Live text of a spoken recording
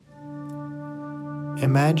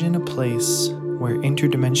Imagine a place where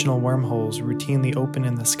interdimensional wormholes routinely open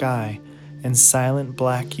in the sky and silent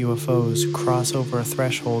black UFOs cross over a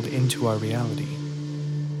threshold into our reality.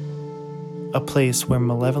 A place where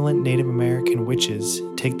malevolent Native American witches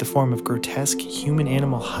take the form of grotesque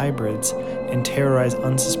human-animal hybrids and terrorize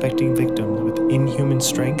unsuspecting victims with inhuman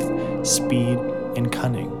strength, speed, and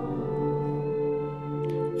cunning.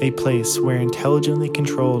 A place where intelligently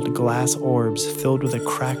controlled glass orbs filled with a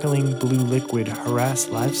crackling blue liquid harass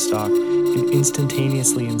livestock and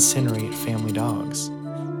instantaneously incinerate family dogs.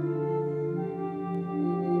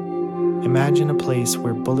 Imagine a place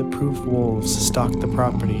where bulletproof wolves stalk the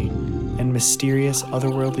property and mysterious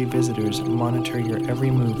otherworldly visitors monitor your every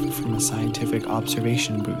move from a scientific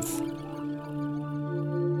observation booth.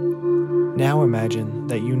 Now imagine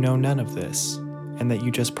that you know none of this and that you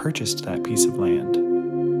just purchased that piece of land.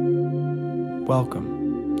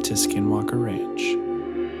 Welcome to Skinwalker Ranch.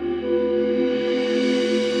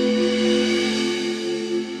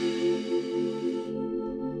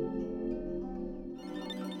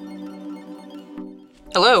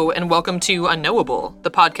 Hello, and welcome to Unknowable,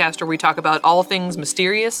 the podcast where we talk about all things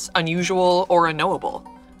mysterious, unusual, or unknowable.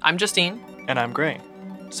 I'm Justine. And I'm Gray.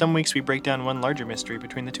 Some weeks we break down one larger mystery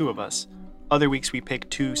between the two of us. Other weeks we pick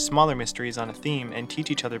two smaller mysteries on a theme and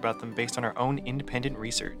teach each other about them based on our own independent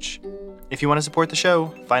research. If you want to support the show,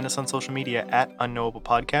 find us on social media at Unknowable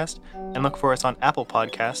Podcast and look for us on Apple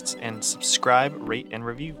Podcasts and subscribe, rate, and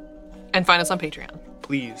review. And find us on Patreon.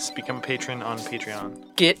 Please become a patron on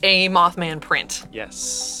Patreon. Get a Mothman print.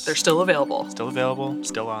 Yes. They're still available. Still available,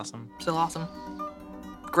 still awesome. Still awesome.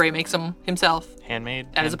 Gray makes them himself. Handmade.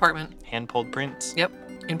 At his apartment. Hand-pulled prints. Yep.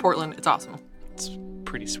 In Portland. It's awesome. It's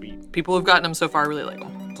pretty sweet. People who've gotten them so far really like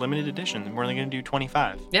them. Limited edition. We're only going to do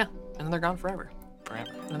 25. Yeah. And then they're gone forever.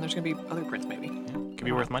 Forever. And then there's going to be other prints maybe. Yeah. Could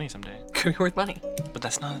be worth money someday. Could be worth money. But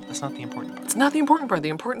that's not the important part. It's not the important part. The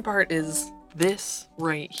important part is this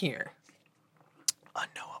right here.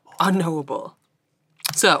 Unknowable.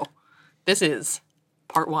 So, this is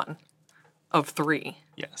part 1 of 3.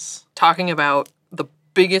 Yes. Talking about the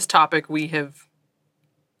biggest topic we have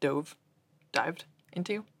dived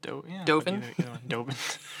into. Dove in.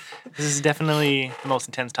 Dove. This is definitely the most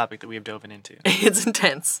intense topic that we have dove into. It's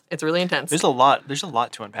intense. It's really intense. There's a lot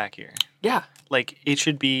to unpack here. Yeah. Like, it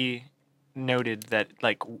should be noted that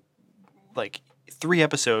like 3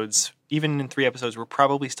 episodes, even in 3 episodes, we're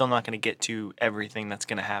probably still not going to get to everything that's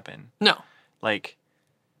going to happen. No. Like,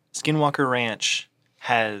 Skinwalker Ranch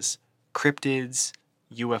has cryptids,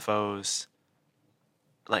 UFOs,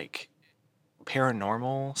 like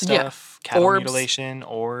paranormal stuff, cattle orbs, mutilation,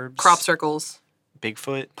 orbs, crop circles,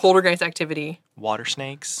 Bigfoot, poltergeist activity, water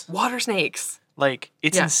snakes. Like,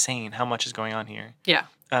 it's insane how much is going on here. Yeah.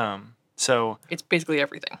 So it's basically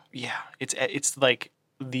everything. Yeah, it's like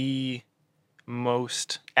the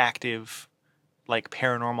most active, like,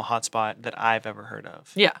 paranormal hotspot that I've ever heard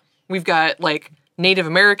of. Yeah. We've got, like, Native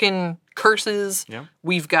American curses. Yeah.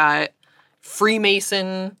 We've got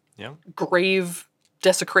Freemason. Yeah. Grave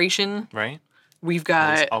desecration. Right. We've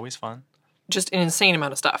got... Always fun. Just an insane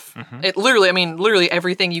amount of stuff. Mm-hmm. It literally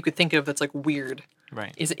everything you could think of that's, like, weird.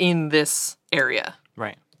 Right. Is in this area.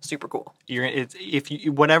 Right. Super cool.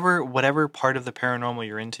 Whatever part of the paranormal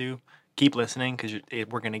you're into, keep listening because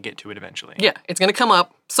we're going to get to it eventually. Yeah, it's going to come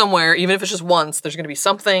up somewhere, even if it's just once. There's going to be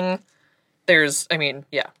something.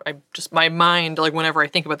 My mind, like, whenever I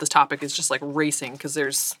think about this topic, is just, like, racing because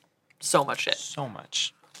there's so much shit. So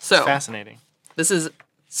much. So, it's fascinating. This is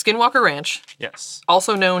Skinwalker Ranch. Yes.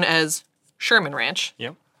 Also known as Sherman Ranch.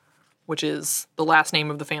 Yep. Which is the last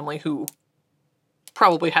name of the family who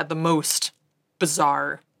probably had the most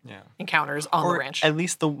bizarre encounters on the ranch. At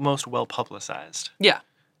least the most well-publicized. Yeah.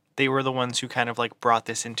 They were the ones who kind of, like, brought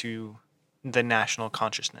this into the national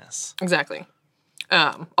consciousness. Exactly.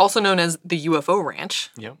 Also known as the UFO Ranch.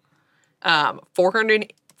 Yep.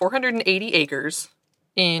 480 acres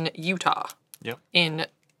in Utah. Yep. In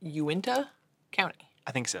Uinta County.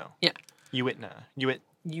 I think so. Yeah. Uinta.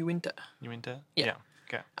 Uinta. Yeah.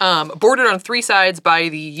 Okay. Bordered on 3 sides by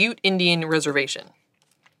the Ute Indian Reservation.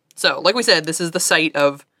 So, like we said, this is the site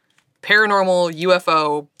of paranormal,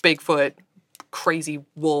 UFO, Bigfoot, crazy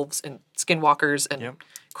wolves and skinwalkers and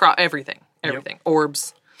everything.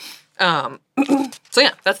 Orbs. So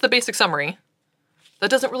yeah, that's the basic summary. That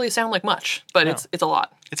doesn't really sound like much, but it's a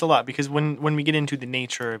lot. It's a lot because when we get into the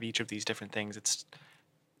nature of each of these different things, it's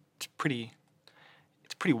pretty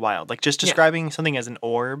wild. Like, just describing something as an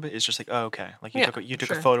orb is just like, oh, okay. Like, you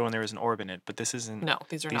took a photo and there was an orb in it, but this isn't. No,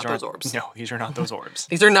 these are not those orbs. No, these are not those orbs.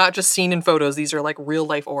 These are not just seen in photos. These are, like, real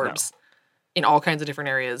life orbs in all kinds of different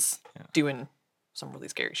areas doing some really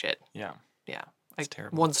scary shit. Yeah. Yeah. It's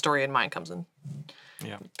terrible. One story in mind comes in.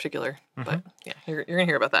 Yeah. in particular. But yeah, you're gonna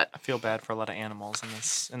hear about that. I feel bad for a lot of animals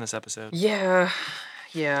in this episode. Yeah.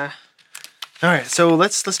 All right, so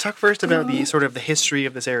let's talk first about the sort of the history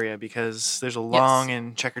of this area, because there's a long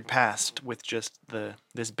and checkered past with just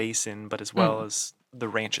this basin, but as well as the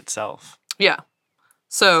ranch itself. Yeah.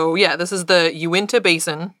 So yeah, this is the Uinta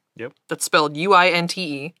Basin. Yep. That's spelled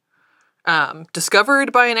Uinte.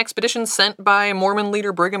 Discovered by an expedition sent by Mormon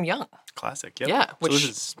leader Brigham Young. Classic. Yep. Yeah, which so this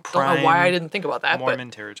is don't prime know why I didn't think about that.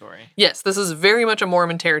 Mormon territory. Yes, this is very much a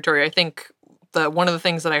Mormon territory. I think one of the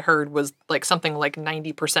things that I heard was like something like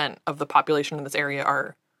 90% of the population in this area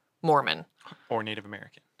are Mormon or Native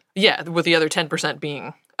American. Yeah, with the other 10%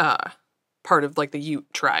 being part of like the Ute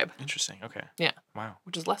tribe. Interesting. Okay. Yeah. Wow.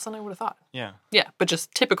 Which is less than I would have thought. Yeah. Yeah, but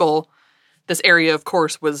just typical. This area, of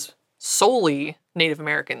course, was solely Native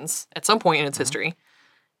Americans at some point in its history,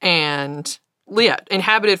 and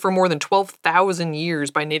inhabited for more than 12,000 years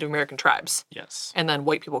by Native American tribes. Yes. And then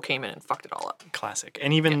white people came in and fucked it all up. Classic.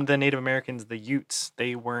 And even the Native Americans, the Utes,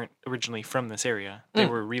 they weren't originally from this area. They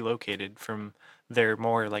were relocated from their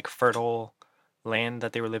more like fertile land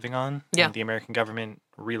that they were living on. Yeah. And the American government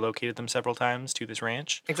relocated them several times to this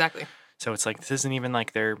ranch. Exactly. So it's like this isn't even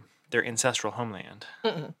like their ancestral homeland.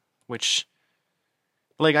 Which,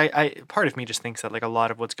 like, I part of me just thinks that like a lot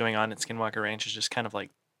of what's going on at Skinwalker Ranch is just kind of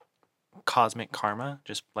like cosmic karma,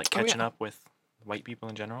 just like catching up with white people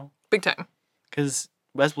in general. Big time. Because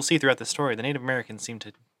as we'll see throughout the story, the Native Americans seem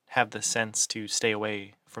to have the sense to stay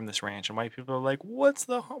away from this ranch, and white people are like, what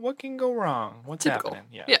can go wrong? What's Typical.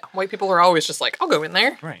 happening? Yeah, white people are always just like, I'll go in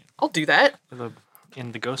there. Right. I'll do that.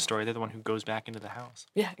 In the ghost story, they're the one who goes back into the house.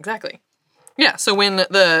 Yeah, exactly. Yeah, so when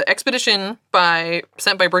the expedition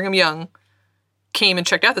sent by Brigham Young came and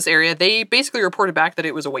checked out this area, they basically reported back that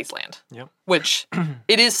it was a wasteland. Yep. Which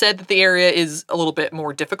it is said that the area is a little bit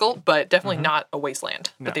more difficult, but definitely not a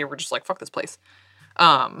wasteland. No. But they were just like, fuck this place.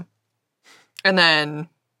 And then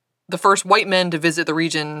the first white men to visit the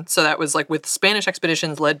region, so that was like with Spanish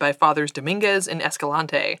expeditions led by Fathers Dominguez and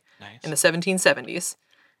Escalante in the 1770s.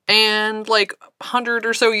 And like 100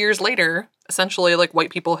 or so years later, essentially like white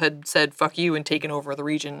people had said fuck you and taken over the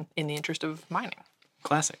region in the interest of mining.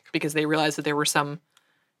 Classic. Because they realized that there were some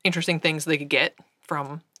interesting things they could get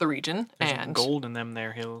from the region. There's and gold in them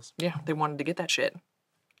there hills. Yeah, they wanted to get that shit.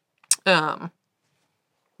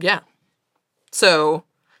 Yeah. So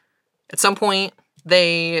at some point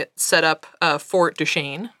they set up Fort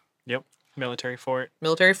Duchesne. Yep. Military fort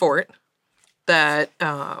that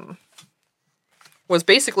was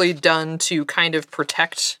basically done to kind of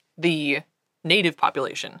protect the native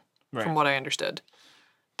population, from what I understood.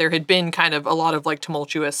 There had been kind of a lot of like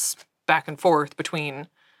tumultuous back and forth between,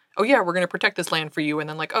 oh yeah, we're going to protect this land for you, and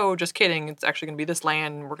then like, oh, just kidding, it's actually going to be this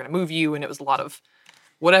land, and we're going to move you, and it was a lot of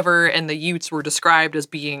whatever, and the Utes were described as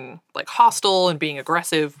being like hostile and being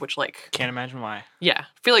aggressive, which like... Can't imagine why. Yeah.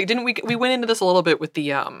 I feel like, didn't we went into this a little bit with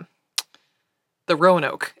the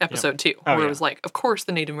Roanoke episode too, where it was like, of course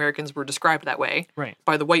the Native Americans were described that way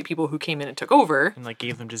by the white people who came in and took over. And like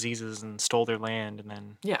gave them diseases and stole their land and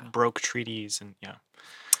then broke treaties and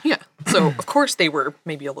Yeah. So, of course, they were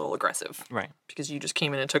maybe a little aggressive. Right. Because you just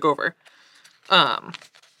came in and took over.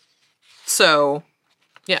 So,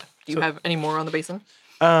 yeah. Do you have any more on the basin?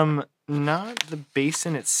 Not the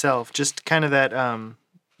basin itself. Just kind of that,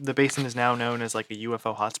 the basin is now known as like a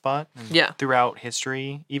UFO hotspot. And throughout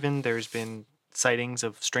history, even there's been sightings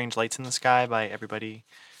of strange lights in the sky by everybody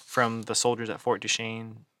from the soldiers at Fort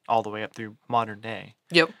Duchesne all the way up through modern day.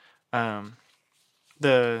 Yep.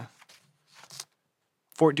 The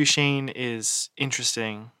Fort Duchesne is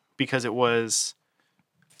interesting because it was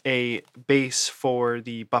a base for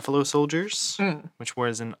the Buffalo Soldiers, which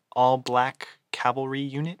was an all-black cavalry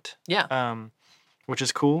unit. Yeah. Which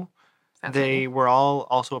is cool. They were all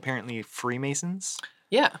also apparently Freemasons.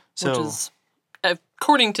 Yeah, which is,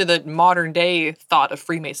 according to the modern day thought of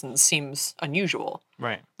Freemasons, seems unusual.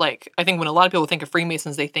 Right. Like, I think when a lot of people think of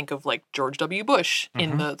Freemasons, they think of like George W. Bush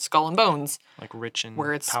in the Skull and Bones. Like rich and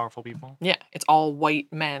where it's, powerful people. Yeah, it's all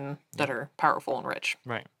white men that are powerful and rich.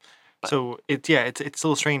 Right. But. So it's a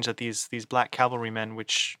little strange that these black cavalrymen,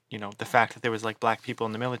 which, the fact that there was like black people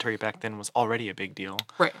in the military back then was already a big deal.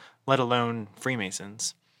 Right. Let alone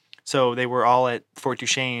Freemasons. So they were all at Fort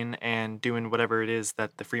Duchesne and doing whatever it is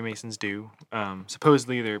that the Freemasons do.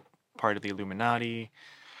 Supposedly they're part of the Illuminati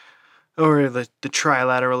or the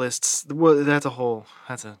Trilateralists. Well, that's a whole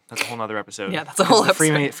nother episode. Yeah, that's a whole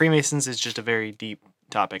episode. Freemasons is just a very deep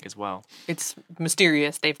topic as well. It's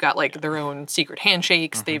mysterious. They've got like their own secret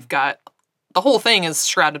handshakes. They've got, the whole thing is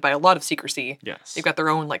shrouded by a lot of secrecy. Yes. They've got their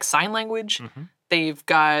own like sign language. They've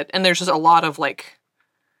got, and there's just a lot of like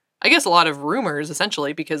I guess, a lot of rumors,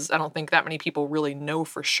 essentially, because I don't think that many people really know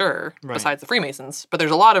for sure, Right. besides the Freemasons. But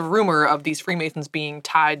there's a lot of rumor of these Freemasons being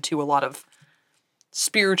tied to a lot of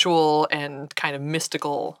spiritual and kind of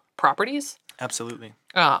mystical properties. Absolutely.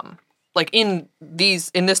 Like in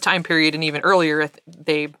this time period and even earlier,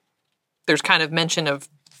 there's kind of mention of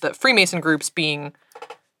the Freemason groups being,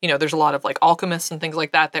 there's a lot of like alchemists and things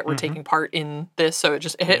like that were taking part in this. So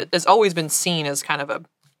it has always been seen as kind of a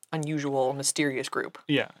unusual, mysterious group.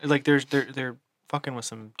 Yeah, like they're fucking with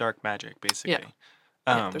some dark magic, basically.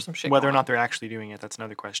 Yeah, there's some shit Whether or going not on. they're actually doing it, that's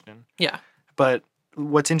another question. Yeah. But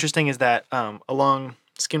what's interesting is that along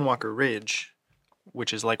Skinwalker Ridge,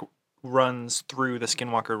 which is like runs through the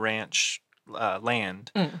Skinwalker Ranch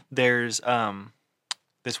land, there's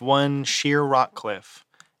this one sheer rock cliff,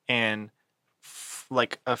 and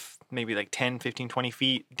maybe like 10, 15, 20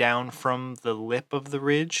 feet down from the lip of the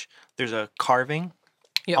ridge, there's a carving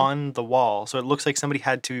on the wall. So it looks like somebody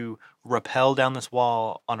had to rappel down this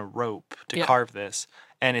wall on a rope to carve this,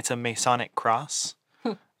 and it's a Masonic cross.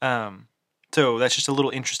 So that's just a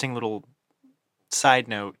little interesting little side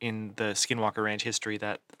note in the Skinwalker Ranch history,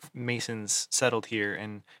 that Masons settled here,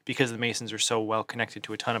 and because the Masons are so well connected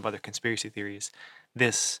to a ton of other conspiracy theories,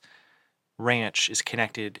 this ranch is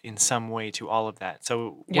connected in some way to all of that.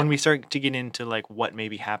 So when we start to get into like what may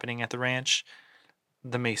be happening at the ranch,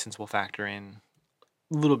 the Masons will factor in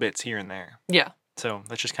little bits here and there. Yeah. So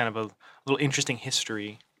that's just kind of a little interesting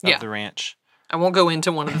history of the ranch. I won't go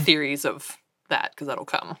into one of the theories of that because that'll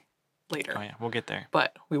come later. Oh yeah, we'll get there.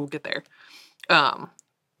 But we will get there.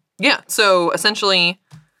 Yeah, so essentially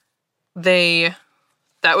that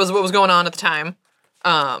was what was going on at the time.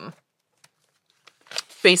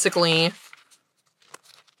 Basically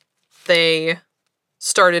they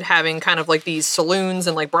started having kind of like these saloons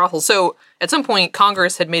and like brothels. So at some point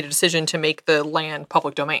Congress had made a decision to make the land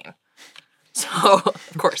public domain. So,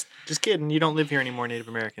 of course. Just kidding. You don't live here anymore, Native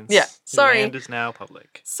Americans. Yeah, sorry. Your land is now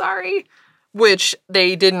public. Sorry. Which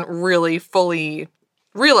they didn't really fully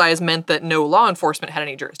realize meant that no law enforcement had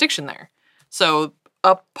any jurisdiction there. So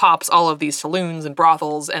up pops all of these saloons and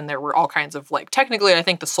brothels, and there were all kinds of, like, technically I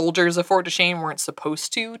think the soldiers of Fort Duchesne weren't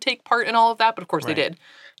supposed to take part in all of that, but of course they did.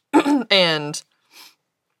 And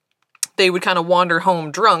they would kind of wander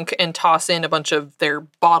home drunk and toss in a bunch of their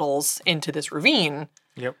bottles into this ravine,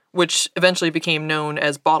 which eventually became known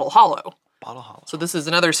as Bottle Hollow. Bottle Hollow. So this is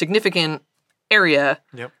another significant area.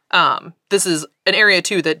 This is an area,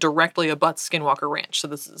 too, that directly abuts Skinwalker Ranch. So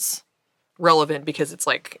this is relevant because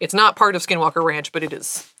it's not part of Skinwalker Ranch, but it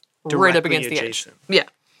is right up against adjacent. The edge.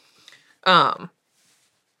 Yeah.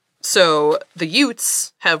 So the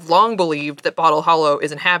Utes have long believed that Bottle Hollow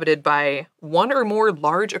is inhabited by one or more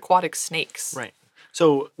large aquatic snakes. Right.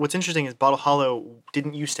 So what's interesting is Bottle Hollow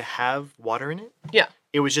didn't used to have water in it. Yeah.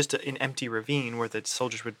 It was just an empty ravine where the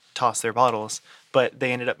soldiers would toss their bottles, but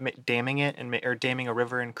they ended up damming it or damming a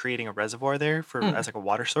river and creating a reservoir there as like a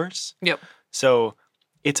water source. Yep. So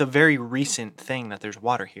it's a very recent thing that there's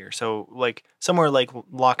water here. So like somewhere like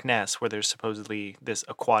Loch Ness, where there's supposedly this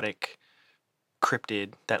aquatic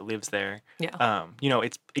cryptid that lives there. Yeah.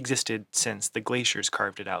 It's existed since the glaciers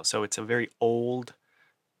carved it out. So it's a very old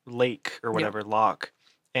lake or whatever, loch,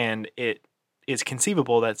 and it is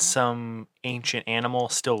conceivable that some ancient animal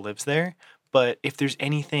still lives there. But if there's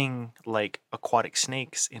anything like aquatic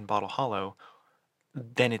snakes in Bottle Hollow,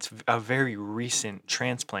 then it's a very recent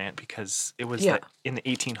transplant because it was in the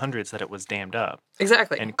 1800s that it was dammed up.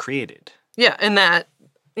 Exactly. And created. Yeah, and that,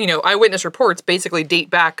 eyewitness reports basically date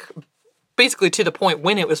back to the point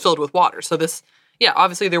when it was filled with water. So this,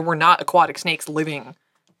 obviously there were not aquatic snakes living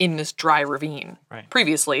in this dry ravine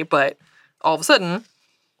previously, but all of a sudden,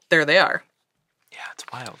 there they are. Yeah, it's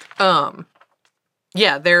wild.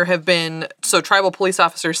 There have been, so tribal police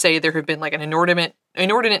officers say there have been like an inordinate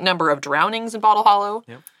number of drownings in Bottle Hollow.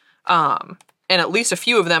 Yep. And at least a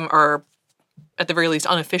few of them are, at the very least,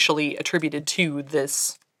 unofficially attributed to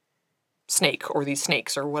this snake or these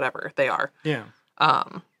snakes or whatever they are. Yeah.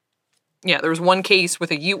 There was one case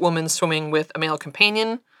with a Ute woman swimming with a male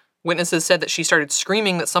companion. Witnesses said that she started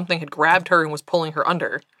screaming that something had grabbed her and was pulling her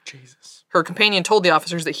under. Jesus. Her companion told the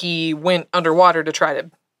officers that he went underwater to try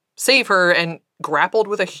to save her and grappled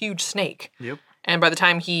with a huge snake. Yep. And by the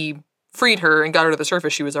time he freed her and got her to the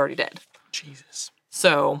surface, she was already dead. Jesus.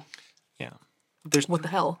 So, there's what the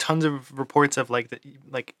hell? Tons of reports of like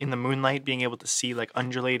in the moonlight being able to see like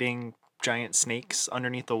undulating giant snakes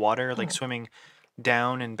underneath the water, like swimming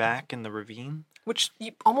down and back in the ravine. Which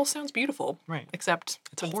almost sounds beautiful. Right. Except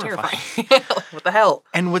It's terrifying. horrifying. What the hell?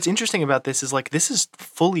 And what's interesting about this is like this is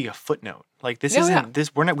fully a footnote. Like this Oh, isn't yeah.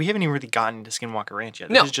 this we haven't even really gotten to Skinwalker Ranch yet.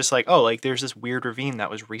 This No. is just like, oh, like there's this weird ravine that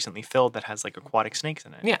was recently filled that has like aquatic snakes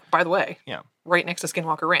in it. Yeah, by the way. Yeah. Right next to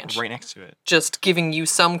Skinwalker Ranch. Right next to it. Just giving you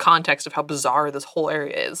some context of how bizarre this whole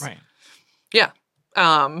area is. Right. Yeah.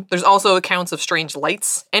 There's also accounts of strange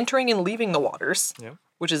lights entering and leaving the waters. Yep.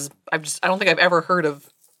 Which is, I don't think I've ever heard of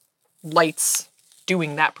lights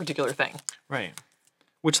doing that particular thing. Right.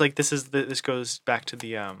 Which like this goes back to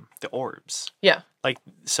the orbs. Yeah. Like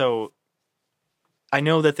so I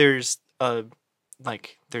know that there's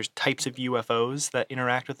there's types of UFOs that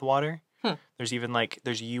interact with water. There's even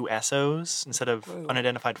there's USOs instead of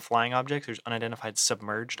unidentified flying objects. There's unidentified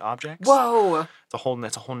submerged objects. Whoa. That's a whole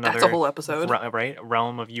nother That's a whole episode. Right?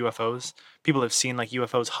 Realm of UFOs. People have seen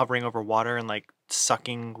UFOs hovering over water and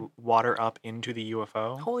sucking water up into the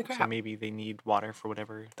UFO. Holy crap. So maybe they need water for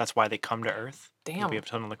whatever. That's why they come to Earth. Damn. We have a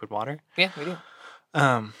ton of liquid water. Yeah, we do.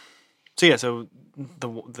 So yeah, so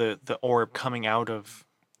the orb coming out of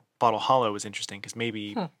Bottle Hollow is interesting because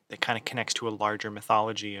maybe it kind of connects to a larger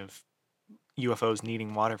mythology of UFOs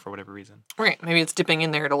needing water for whatever reason. Right. Maybe it's dipping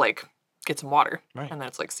in there to get some water. Right. And then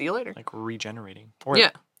it's see you later. Regenerating. Or yeah.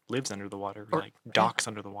 it lives under the water. Or docks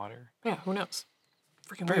under the water. Yeah, who knows?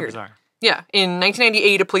 Freaking Very weird. bizarre. Yeah. In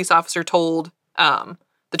 1998, a police officer told the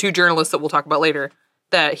two journalists that we'll talk about later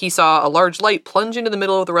that he saw a large light plunge into the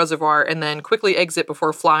middle of the reservoir and then quickly exit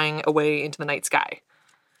before flying away into the night sky.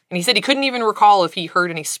 And he said he couldn't even recall if he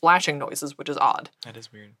heard any splashing noises, which is odd. That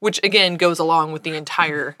is weird. Which, again, goes along with the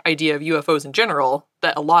entire idea of UFOs in general,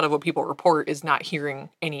 that a lot of what people report is not hearing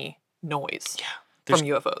any noise from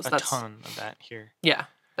UFOs. That's a ton of that here. Yeah,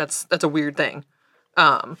 that's a weird thing.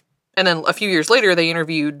 And then a few years later, they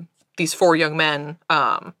interviewed these 4 young men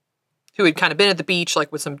who had kind of been at the beach,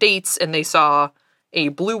 with some dates, and they saw a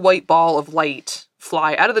blue-white ball of light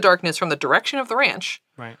fly out of the darkness from the direction of the ranch.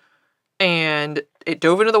 Right. And it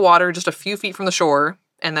dove into the water just a few feet from the shore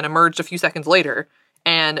and then emerged a few seconds later.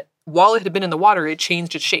 And while it had been in the water, it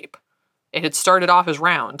changed its shape. It had started off as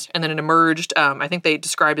round and then it emerged, I think they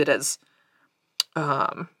described it as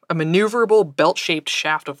a maneuverable belt-shaped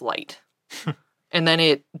shaft of light. And then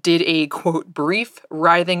it did a, quote, brief,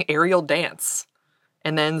 writhing aerial dance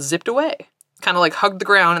and then zipped away. Kind of hugged the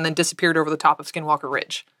ground and then disappeared over the top of Skinwalker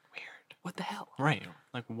Ridge. Weird. What the hell? Right.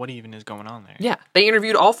 What even is going on there? Yeah. They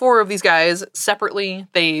interviewed all 4 of these guys separately.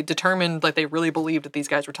 They determined they really believed that these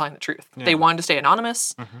guys were telling the truth. Yeah. They wanted to stay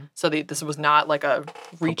anonymous. Mm-hmm. So this was not a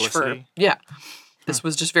reach Publicity. for... Yeah. This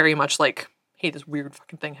was just very much hey, this weird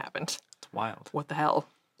fucking thing happened. It's wild. What the hell?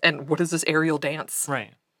 And what is this aerial dance?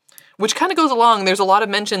 Right. Which kind of goes along. There's a lot of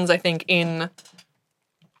mentions, I think, in...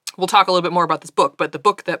 We'll talk a little bit more about this book, but the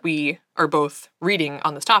book that we are both reading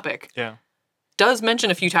on this topic does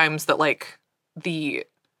mention a few times that, the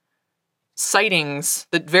sightings,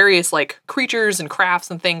 that various, creatures and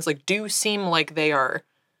crafts and things, do seem like they are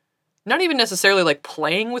not even necessarily,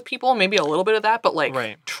 playing with people, maybe a little bit of that, but,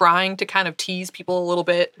 trying to kind of tease people a little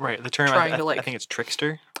bit. Right. The term, Trying I to, think it's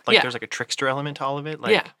trickster. Yeah. There's, a trickster element to all of it.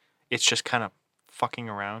 It's just kind of fucking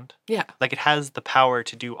around. Yeah. It has the power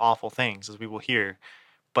to do awful things, as we will hear,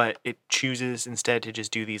 but it chooses instead to just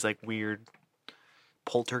do these weird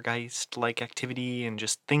poltergeist activity and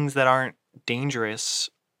just things that aren't dangerous,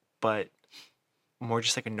 but more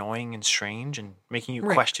just annoying and strange and making you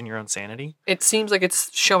question your own sanity. It seems like it's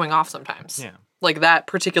showing off sometimes. Yeah. That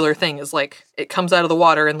particular thing is it comes out of the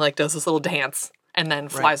water and does this little dance and then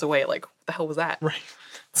flies away. What the hell was that? Right.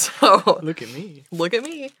 So Look at me. Look at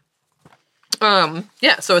me.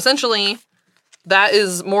 Yeah, so essentially that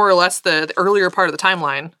is more or less the earlier part of the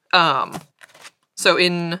timeline. So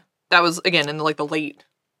that was again in the late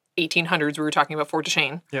 1800s. We were talking about Fort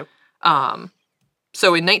Duchesne. Yep.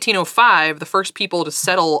 So in 1905, the first people to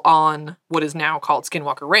settle on what is now called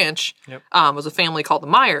Skinwalker Ranch was a family called the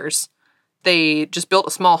Myers. They just built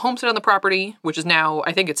a small homestead on the property, which is now,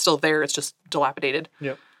 I think it's still there. It's just dilapidated.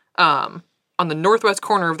 Yep. On the northwest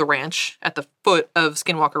corner of the ranch at the foot of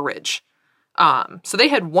Skinwalker Ridge. So they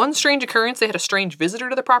had one strange occurrence. They had a strange visitor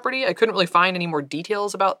to the property. I couldn't really find any more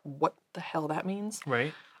details about what the hell that means.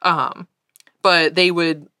 Right. But they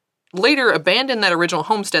would later abandon that original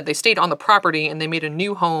homestead. They stayed on the property and they made a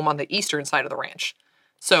new home on the eastern side of the ranch.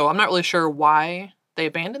 So I'm not really sure why they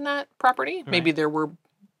abandoned that property. Right. Maybe there were,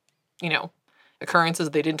 occurrences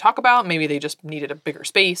they didn't talk about. Maybe they just needed a bigger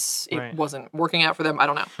space. It wasn't working out for them. I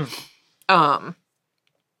don't know.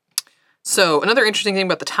 So another interesting thing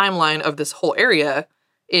about the timeline of this whole area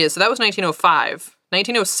is, so that was 1905,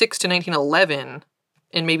 1906 to 1911,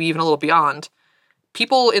 and maybe even a little beyond,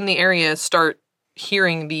 people in the area start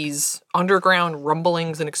hearing these underground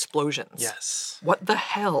rumblings and explosions. Yes. What the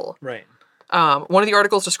hell? Right. One of the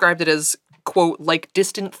articles described it as, quote, like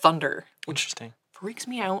distant thunder, which Interesting. freaks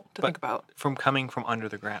me out to think about. From coming from under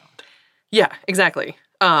the ground. Yeah, exactly.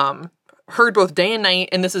 Heard both day and night,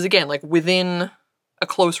 and this is, again, like within a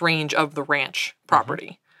close range of the ranch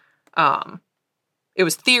property. It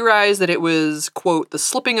was theorized that it was, quote, the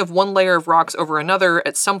slipping of one layer of rocks over another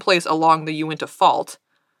at some place along the Uinta Fault,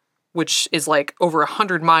 which is like over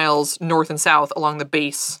 100 miles north and south along the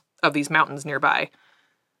base of these mountains nearby.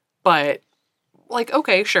 But, like,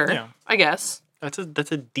 okay, sure, Yeah. I guess. That's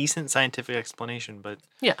a decent scientific explanation, but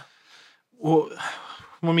Yeah. well,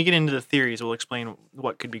 when we get into the theories, we'll explain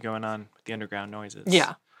what could be going on with the underground noises.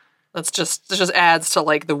 Yeah. This just adds to,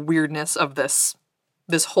 like, the weirdness of this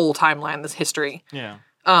whole timeline, this history. Yeah.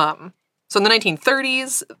 So in the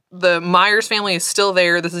 1930s, the Myers family is still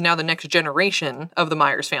there. This is now the next generation of the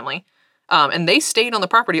Myers family. And they stayed on the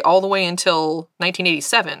property all the way until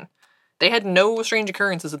 1987. They had no strange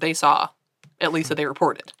occurrences that they saw, at least that they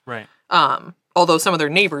reported. Right. Although some of their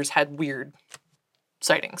neighbors had weird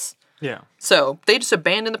sightings. Yeah. So they just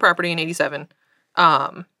abandoned the property in 87.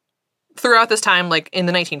 Throughout this time, like in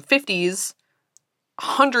the 1950s,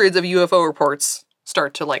 hundreds of UFO reports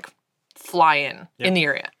start to like fly in the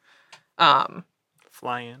area.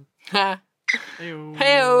 Fly in.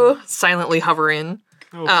 Hey-o, silently hover in.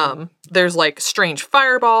 There's like strange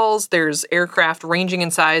fireballs. There's aircraft ranging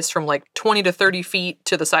in size from like 20 to 30 feet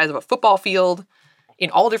to the size of a football field in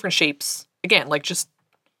all different shapes. Again, like just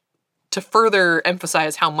to further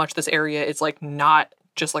emphasize how much this area is like not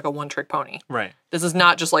just like a one-trick pony. Right. This is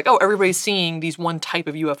not just like, oh, everybody's seeing these one type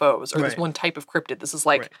of UFOs or this one type of cryptid. This is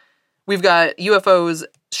like, we've got UFOs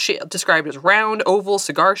described as round, oval,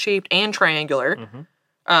 cigar-shaped, and triangular,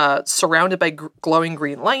 surrounded by glowing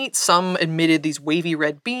green light. Some emitted these wavy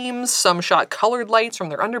red beams. Some shot colored lights from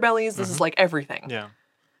their underbellies. This is like everything. Yeah.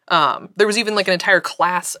 There was even like an entire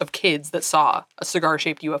class of kids that saw a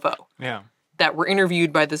cigar-shaped UFO. Yeah. That were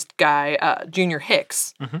interviewed by this guy, Junior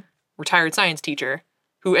Hicks, retired science teacher,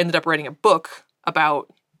 who ended up writing a book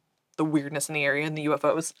about the weirdness in the area and the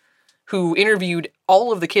UFOs, who interviewed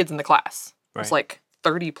all of the kids in the class. It was like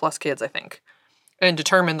 30 plus kids, I think, and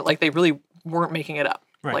determined that like they really weren't making it up.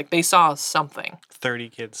 Right. Like they saw something. 30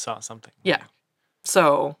 kids saw something. Yeah.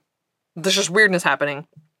 So there's just weirdness happening.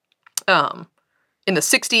 In the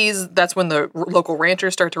 60s, that's when the local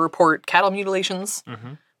ranchers start to report cattle mutilations,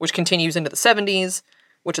 which continues into the 70s,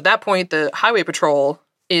 which at that point, the highway patrol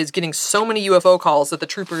is getting so many UFO calls that the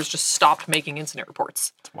troopers just stopped making incident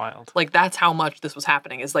reports. It's wild. Like, that's how much this was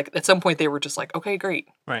happening. Is like, at some point, they were just like, okay, great.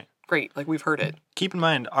 Right. Great. Like, we've heard it. Keep in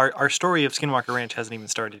mind, our story of Skinwalker Ranch hasn't even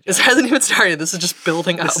started yet. This hasn't even started. This is just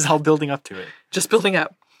building up. This is all building up to it. Just building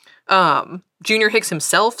up. Junior Hicks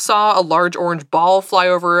himself saw a large orange ball fly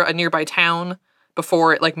over a nearby town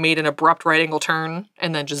before it, like, made an abrupt right angle turn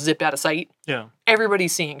and then just zipped out of sight. Yeah.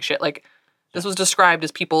 Everybody's seeing shit. Like, this was described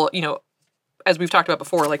as people, you know, as we've talked about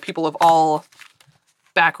before, like, people of all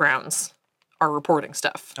backgrounds are reporting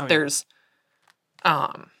stuff. Oh, yeah. There's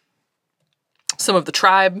some of the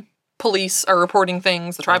tribe police are reporting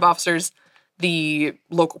things, the tribe officers. The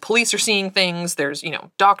local police are seeing things. There's, you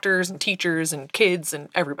know, doctors and teachers and kids and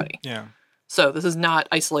everybody. Yeah. So this is not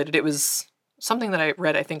isolated. It was something that I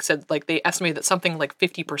read, I think, said, like, they estimated that something like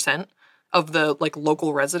 50% of the, like,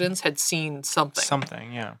 local residents had seen something.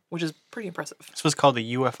 Something, yeah. Which is pretty impressive. This was called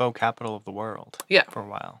the UFO capital of the world. Yeah. For a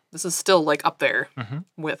while. This is still, like, up there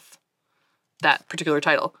with that particular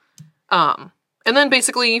title. And then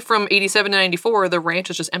basically from 87 to 94, the ranch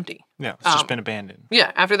is just empty. Yeah, it's just been abandoned.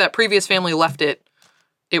 Yeah, after that previous family left it,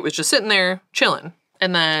 it was just sitting there chilling.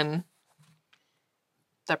 And then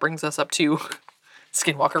that brings us up to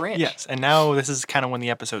Skinwalker Ranch. Yes, and now this is kind of when the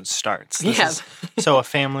episode starts. So a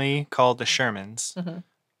family called the Shermans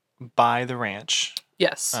buy the ranch.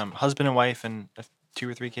 Yes. Husband and wife and 2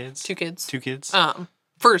 or 3 kids? 2 kids. 2 kids?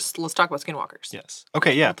 First, let's talk about Skinwalkers. Yes.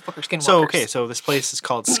 Okay, yeah. What the fuck are Skinwalkers? So this place is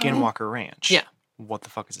called Skinwalker Ranch. Yeah. What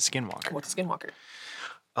the fuck is a Skinwalker? What's a Skinwalker?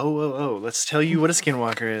 Oh, let's tell you what a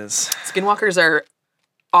Skinwalker is. Skinwalkers are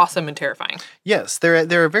awesome and terrifying. Yes,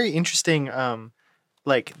 they're a very interesting,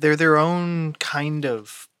 like, they're their own kind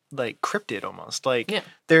of, like, cryptid almost. Like,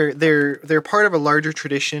 they're part of a larger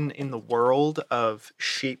tradition in the world of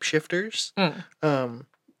shapeshifters.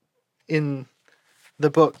 In the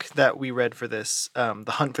book that we read for this, The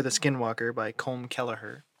Hunt for the Skinwalker by Colm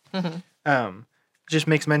Kelleher, just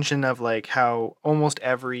makes mention of, like, how almost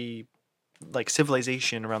every, like,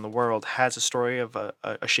 civilization around the world has a story of a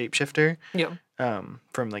shapeshifter. Yeah.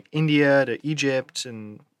 From, like, India to Egypt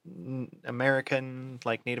and American,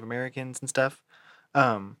 like, Native Americans and stuff.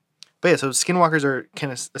 But yeah, so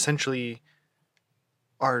skinwalkers essentially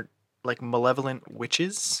are like malevolent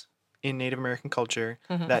witches in Native American culture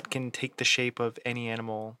that can take the shape of any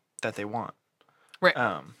animal that they want. Right.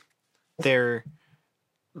 They're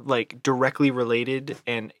like directly related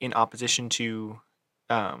and in opposition to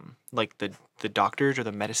like the doctors or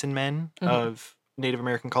the medicine men of Native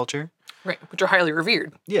American culture. Right. Which are highly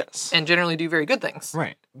revered Yes. and generally do very good things.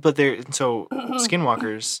 Right. But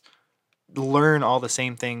skinwalkers learn all the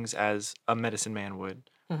same things as a medicine man would,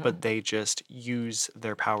 but they just use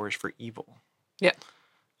their powers for evil. Yeah.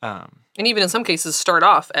 Um, And even in some cases start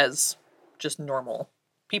off as just normal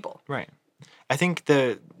people. right. I think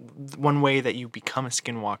the one way that you become a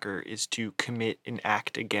skinwalker is to commit an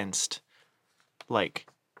act against, like,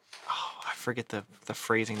 I forget the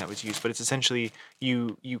phrasing that was used, but it's essentially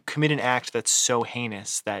you commit an act that's so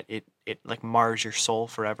heinous that it like mars your soul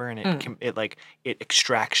forever, and it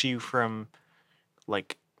extracts you from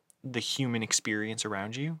like the human experience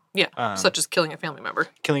around you. Yeah. Such as killing a family member.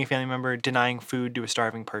 Killing a family member, denying food to a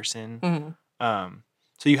starving person.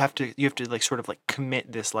 So you have to like sort of like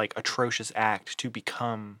commit this like atrocious act to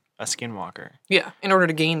become a skinwalker. Yeah. In order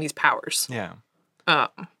to gain these powers. Yeah.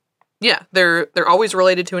 Yeah. They're always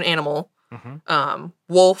related to an animal.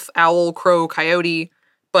 Wolf, owl, crow, coyote,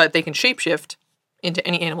 but they can shapeshift into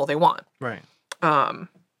any animal they want. Right.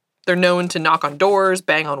 They're known to knock on doors,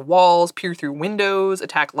 bang on walls, peer through windows,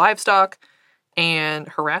 attack livestock, and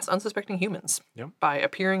harass unsuspecting humans by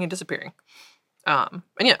appearing and disappearing. And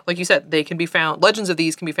yeah, like you said, they can be found. Legends of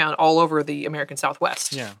these can be found all over the American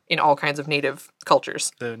Southwest. Yeah. In all kinds of native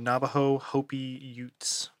cultures. The Navajo, Hopi,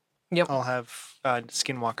 Utes. Yep. All have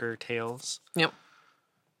skinwalker tales. Yep.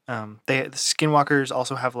 The skinwalkers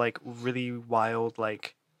also have like really wild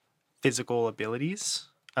like physical abilities.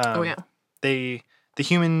 Oh yeah. The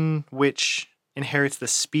human witch inherits the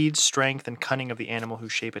speed, strength, and cunning of the animal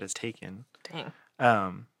whose shape it has taken. Dang.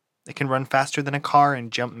 It can run faster than a car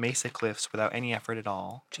and jump mesa cliffs without any effort at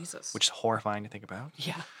all. Jesus. Which is horrifying to think about.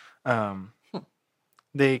 Yeah.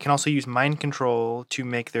 They can also use mind control to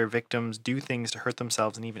make their victims do things to hurt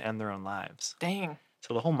themselves and even end their own lives. Dang.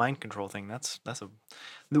 So the whole mind control thing, there's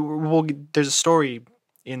a story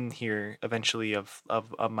in here eventually of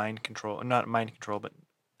a mind control, not mind control, but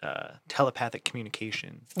telepathic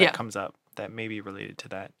communication that comes up that may be related to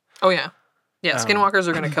that. Oh yeah. Yeah, skinwalkers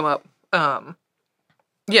are going to come up.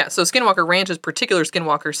 Yeah, so Skinwalker Ranch's particular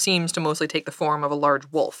skinwalker seems to mostly take the form of a large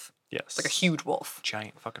wolf. Yes. Like a huge wolf.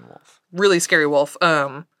 Giant fucking wolf. Really scary wolf.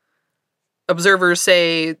 Observers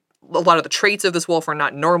say a lot of the traits of this wolf are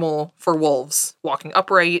not normal for wolves. Walking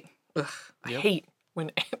upright. Ugh, I hate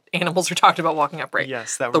when animals are talked about walking upright.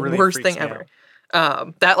 Yes, that the really worst freaks thing me ever.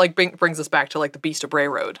 out. That like brings us back to like the Beast of Bray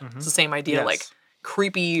Road. It's the same idea, Yes. like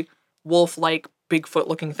creepy wolf-like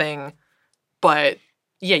Bigfoot-looking thing, but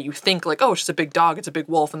yeah, you think like, oh, it's just a big dog, it's a big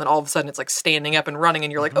wolf, and then all of a sudden it's like standing up and running,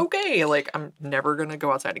 and you're like, okay, like I'm never gonna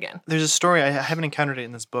go outside again. There's a story, I haven't encountered it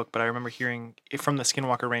in this book, but I remember hearing it from the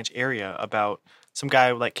Skinwalker Ranch area about some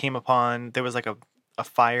guy like came upon, there was like a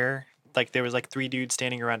fire, like there was like 3 dudes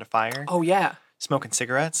standing around a fire. Oh yeah. Smoking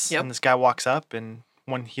cigarettes. Yep. And this guy walks up, and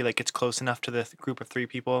when he like gets close enough to the group of 3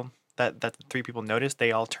 people that the 3 people notice,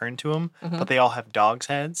 they all turn to him, but they all have dogs'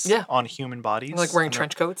 heads on human bodies. Like wearing and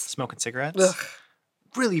trench coats. smoking cigarettes. Ugh.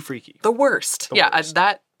 Really freaky. The worst. The Yeah, worst.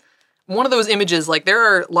 that one of those images, like there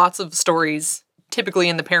are lots of stories typically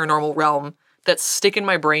in the paranormal realm that stick in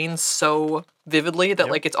my brain so vividly that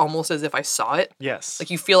like it's almost as if I saw it. Yes.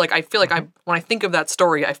 Like I feel like I when I think of that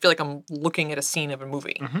story, I feel like I'm looking at a scene of a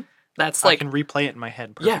movie. That's I like can replay it in my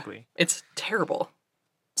head perfectly. it's terrible.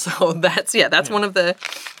 So that's one of the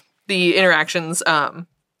interactions.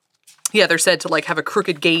 They're said to like have a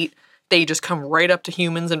crooked gait. They just come right up to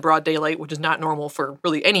humans in broad daylight, which is not normal for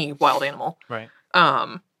really any wild animal. Right.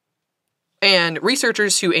 And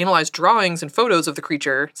researchers who analyze drawings and photos of the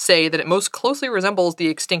creature say that it most closely resembles the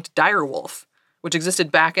extinct dire wolf, which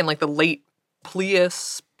existed back in like the late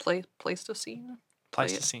Pleistocene?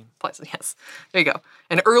 Pleistocene. Pleistocene, yes. There you go.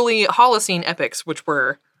 And early Holocene epochs, which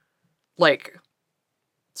were like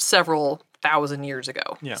several thousand years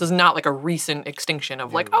ago. Yeah. This is not like a recent extinction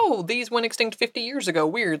of like, oh, these went extinct 50 years ago.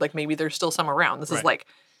 Weird. Like maybe there's still some around. This is like,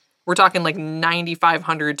 we're talking like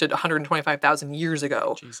 9,500 to 125,000 years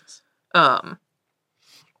ago. Jesus.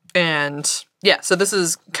 And yeah, so this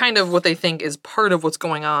is kind of what they think is part of what's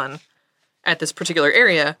going on at this particular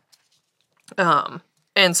area.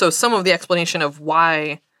 And so some of the explanation of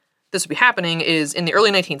why this would be happening is in the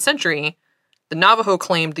early 19th century, the Navajo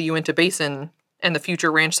claimed the Uinta Basin and the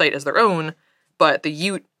future ranch site as their own, but the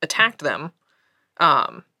Ute attacked them,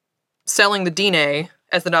 selling the Dine,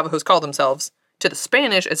 as the Navajos call themselves, to the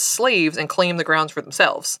Spanish as slaves and claimed the grounds for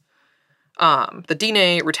themselves. The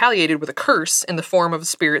Dine retaliated with a curse in the form of a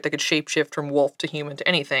spirit that could shapeshift from wolf to human to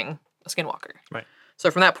anything, a skinwalker. Right. So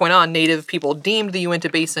from that point on, native people deemed the Uinta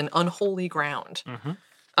Basin unholy ground.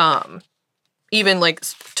 Even like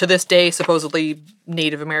to this day, supposedly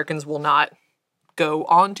Native Americans will not go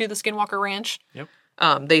onto the Skinwalker Ranch. Yep.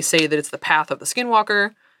 They say that it's the path of the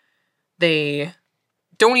Skinwalker. They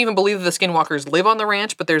don't even believe that the Skinwalkers live on the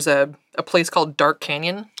ranch, but there's a place called Dark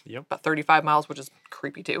Canyon, about 35 miles, which is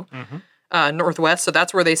creepy too, northwest. So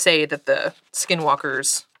that's where they say that the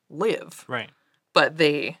Skinwalkers live. Right. But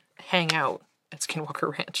they hang out at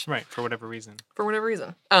Skinwalker Ranch. Right, for whatever reason. For whatever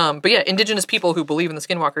reason. But yeah, indigenous people who believe in the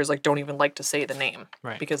Skinwalkers like don't even like to say the name.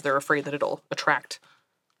 Right. Because they're afraid that it'll attract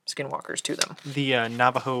Skinwalkers to them. The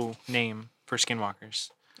Navajo name for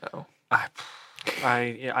Skinwalkers. Oh.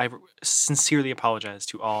 I sincerely apologize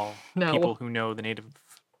to all No. people who know the native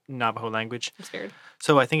Navajo language. I'm scared.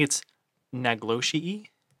 So I think it's Nagloshii.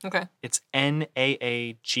 Okay. It's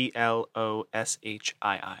Naagloshii.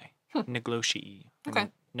 Nagloshii. Okay.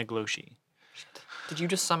 Nagloshi. Did you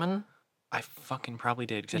just summon? I fucking probably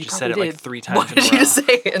did because I You just said it probably like did. 3 times What in a did row. you just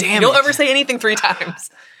say? And Damn you don't it. ever say anything 3 times.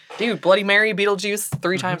 Dude, Bloody Mary, Beetlejuice,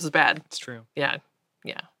 3 times is bad. It's true. Yeah.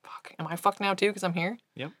 Yeah. Fuck. Am I fucked now too because I'm here?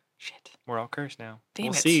 Yep. Shit. We're all cursed now. Damn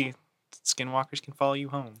we'll it. see. Skinwalkers can follow you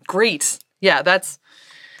home. Great. Yeah, that's...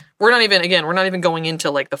 we're not even going into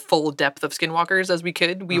like the full depth of Skinwalkers as we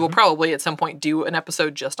could. We will probably at some point do an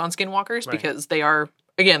episode just on Skinwalkers Right. because they are,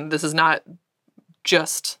 again, this is not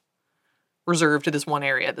just reserved to this one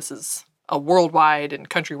area. This is a worldwide and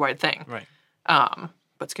countrywide thing. Right.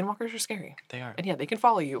 But Skinwalkers are scary. They are. And yeah, they can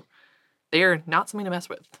follow you. They are not something to mess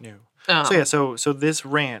with. No. Um, So this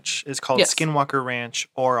ranch is called Yes. Skinwalker Ranch,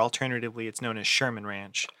 or alternatively, it's known as Sherman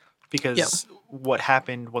Ranch, because what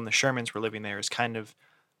happened when the Shermans were living there is kind of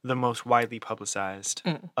the most widely publicized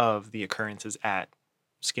of the occurrences at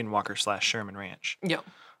Skinwalker / Sherman Ranch. Yeah.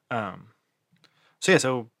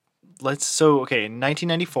 So in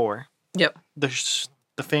 1994, Yep.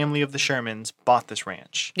 the family of the Shermans bought this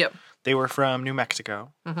ranch. Yep. They were from New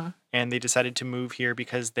Mexico, and they decided to move here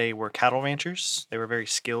because they were cattle ranchers. They were very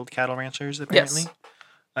skilled cattle ranchers, apparently.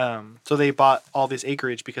 Yes. So they bought all this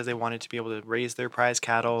acreage because they wanted to be able to raise their prize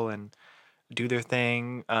cattle and do their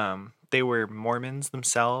thing. They were Mormons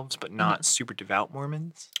themselves, but not super devout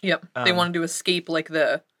Mormons. Yep. They wanted to escape like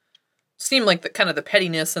the kind of the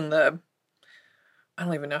pettiness and the, I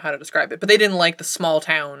don't even know how to describe it, but they didn't like the small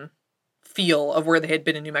town feel of where they had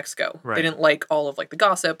been in New Mexico. Right. They didn't like all of like the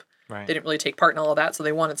gossip. Right. They didn't really take part in all of that, so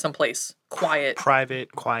they wanted someplace quiet.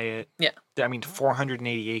 Private, quiet. Yeah. I mean,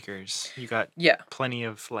 480 acres. You got Yeah. plenty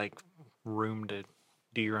of like room to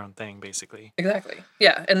do your own thing, basically. Exactly.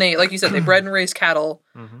 Yeah, and they, like you said, they bred and raised cattle.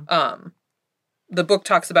 The book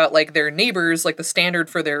talks about like their neighbors, like the standard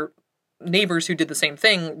for their neighbors who did the same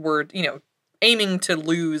thing were, aiming to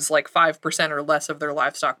lose like 5% or less of their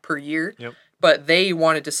livestock per year. Yep. But they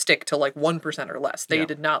wanted to stick to like 1% or less. They Yeah.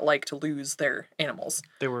 did not like to lose their animals.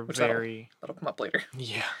 They were Which very That'll come up later.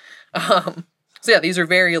 yeah. So yeah, these are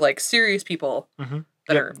very like serious people that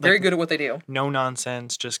Yep, are very like- good at what they do. No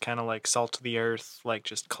nonsense, just kind of like salt to the earth, like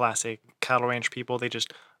just classic cattle ranch people. They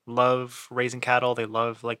just love raising cattle. They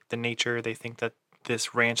love like the nature. They think that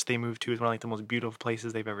this ranch they moved to is one of like the most beautiful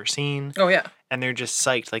places they've ever seen, Oh yeah. and they're just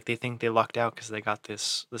psyched. Like they think they lucked out because they got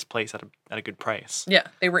this place at a good price. Yeah,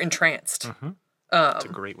 they were entranced. That's a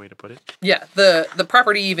great way to put it. Yeah, the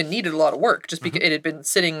property even needed a lot of work just because it had been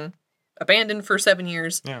sitting abandoned for 7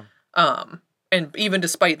 years. Yeah. And even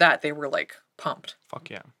despite that, they were like pumped.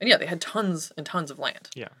 Fuck yeah. And yeah, they had tons and tons of land.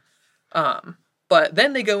 Yeah. But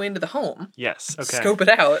then they go into the home, Yes. Okay. scope it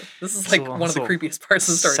out. This is like So- one of the so creepiest parts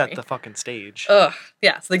of the story. to Set me. the fucking stage. Ugh.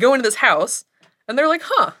 Yeah, so they go into this house and they're like,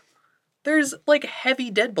 huh, there's like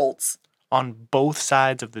heavy deadbolts. On both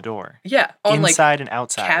sides of the door. Yeah, on Inside like and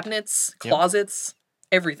outside. cabinets, Yep. closets,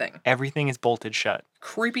 everything. Everything is bolted shut.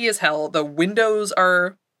 Creepy as hell. The windows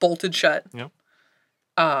are bolted shut. Yep.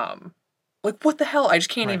 Like what the hell? I just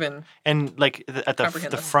can't Right. even. And like at the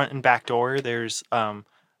Comprehend the them. front and back door, there's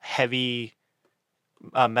heavy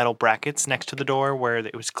metal brackets next to the door where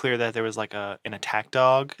it was clear that there was like an attack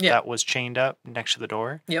dog Yeah. that was chained up next to the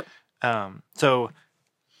door. Yep. So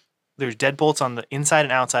there's deadbolts on the inside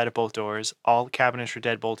and outside of both doors. All the cabinets were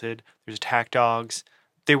deadbolted. There's attack dogs.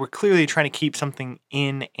 They were clearly trying to keep something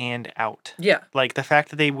in and out. Yeah. Like the fact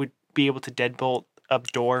that they would be able to deadbolt a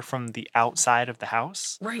door from the outside of the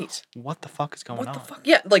house. Right. What the fuck is going What on? the fuck?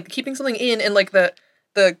 Yeah, like keeping something in and like the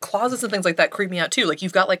closets and things like that creep me out too. Like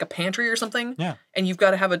you've got like a pantry or something. Yeah. And you've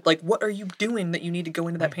got to have a like what are you doing that you need to go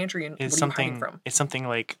into that pantry and Is what are you hiding something from? it's something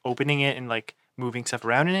like opening it and like moving stuff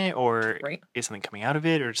around in it, or Right. is something coming out of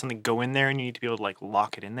it, or does something go in there and you need to be able to like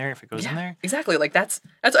lock it in there if it goes in there? Exactly. Like that's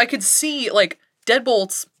I could see like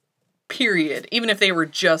deadbolts. Period. Even if they were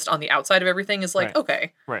just on the outside of everything, is like Right.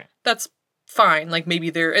 okay, Right. that's fine. Like maybe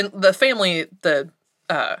they're and the family, the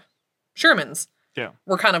Shermans, Yeah.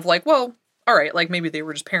 were kind of like, well, all right, like maybe they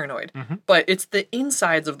were just paranoid. Mm-hmm. But it's the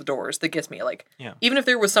insides of the doors that gets me. Like, Yeah. even if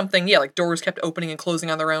there was something, like doors kept opening and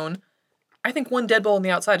closing on their own, I think one deadbolt on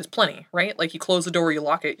the outside is plenty, right? Like you close the door, you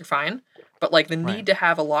lock it, you're fine. But like the need Right. to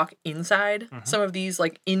have a lock inside Mhm. some of these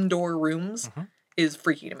like indoor rooms Mhm. is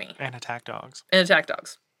freaky to me. And attack dogs. And attack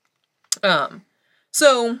dogs.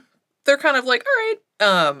 So they're kind of like, all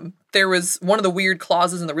right. There was one of the weird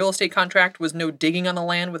clauses in the real estate contract was no digging on the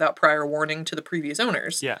land without prior warning to the previous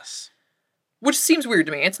owners. Yes. Which seems weird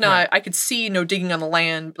to me. It's not. Right. I could see no digging on the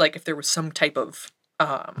land, like if there was some type of,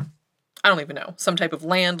 I don't even know, some type of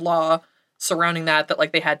land law surrounding that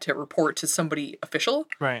like they had to report to somebody official.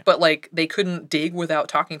 Right. But like they couldn't dig without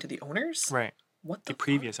talking to the owners. Right. What The the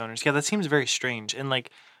previous owners. Yeah, that seems very strange. And like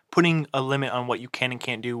putting a limit on what you can and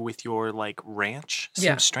can't do with your like ranch seems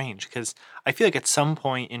Yeah. strange, because I feel like at some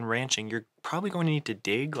point in ranching you're probably going to need to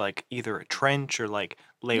dig like either a trench or like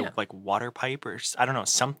lay Yeah. like water pipe or I don't know,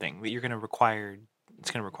 something that you're going to require. It's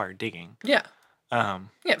going to require digging. Yeah. Yeah.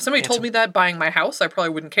 If somebody It's told a- me that buying my house, I probably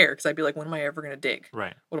wouldn't care because I'd be like, when am I ever going to dig?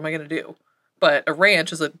 Right. What am I going to do? But a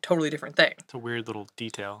ranch is a totally different thing. It's a weird little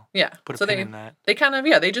detail. Yeah. Put a So pin they in that. they kind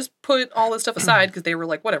of they just put all this stuff aside because they were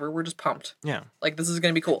like, whatever, we're just pumped. Yeah. Like this is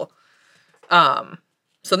gonna be cool.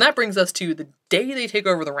 So that brings us to the day they take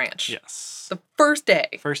over the ranch. Yes. The first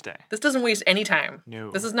day. First day. This doesn't waste any time.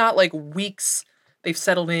 No. This is not like weeks. They've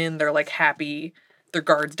settled in. They're like happy. Their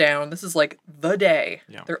guards down. This is like the day.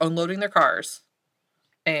 Yeah. They're unloading their cars,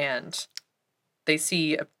 and they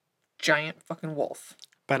see a giant fucking wolf.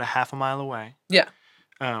 About a half a mile away. Yeah.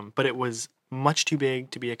 But it was much too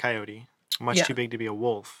big to be a coyote. Much Yeah. too big to be a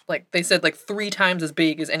wolf. Like they said, like 3 times as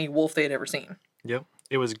big as any wolf they had ever seen. Yep.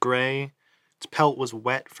 It was gray. Its pelt was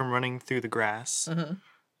wet from running through the grass.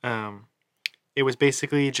 Mm-hmm. It was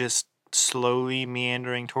basically just slowly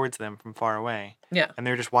meandering towards them from far away. Yeah. And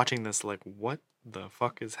they're just watching this like, what the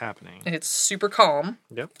fuck is happening? And it's super calm.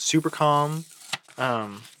 Yep. Super calm.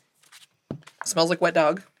 Smells like wet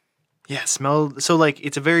dog. Yeah, smelled so like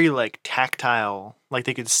it's a very like tactile, like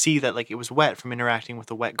they could see that like it was wet from interacting with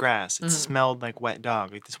the wet grass. It smelled like wet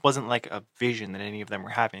dog. Like this wasn't like a vision that any of them were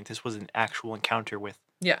having. This was an actual encounter with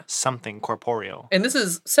Yeah. something corporeal. And this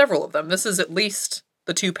is several of them. This is at least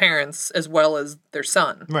the 2 parents as well as their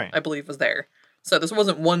son, Right. I believe, was there. So this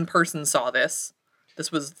wasn't one person saw this.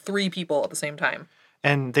 This was 3 people at the same time.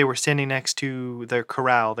 And they were standing next to their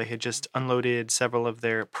corral. They had just unloaded several of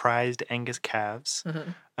their prized Angus calves.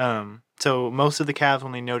 So most of the calves,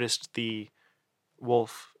 when they noticed the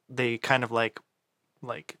wolf, they kind of like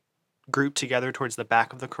grouped together towards the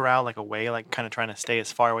back of the corral, like away, like kind of trying to stay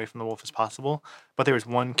as far away from the wolf as possible. But there was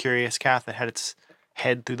one curious calf that had its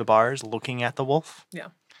head through the bars, looking at the wolf. Yeah.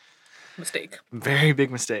 Mistake. Very big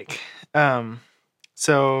mistake.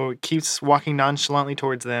 So it keeps walking nonchalantly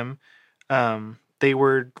towards them. They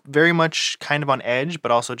were very much kind of on edge,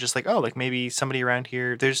 but also just like, oh, like maybe somebody around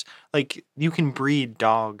here. There's like you can breed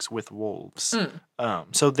dogs with wolves.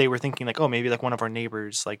 So they were thinking like, oh, maybe like one of our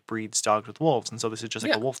neighbors like breeds dogs with wolves, and so this is just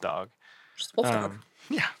like Yeah. a wolf dog. Just wolf dog.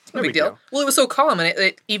 Yeah, It's no big deal. Well, it was so calm, and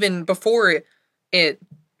it even before it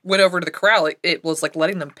went over to the corral, it was like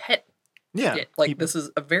letting them pet Yeah, it. Like this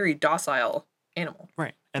is a very docile animal.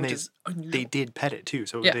 right, and which they is unusual. they did pet it too.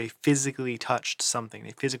 So Yeah. they physically touched something.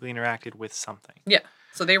 They physically interacted with something. Yeah.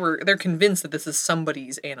 So they're convinced that this is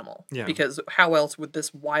somebody's animal. Yeah. Because how else would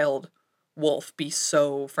this wild wolf be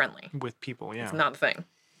so friendly? With people, yeah. It's not a thing.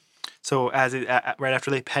 So as it right after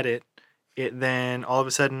they pet it, it then all of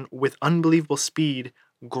a sudden, with unbelievable speed,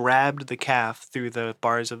 grabbed the calf through the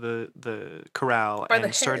bars of the corral By and the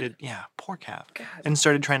head. started, yeah, poor calf, God. and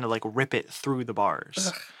started trying to like rip it through the bars.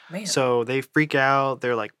 Ugh, man. So they freak out.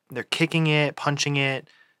 They're kicking it, punching it.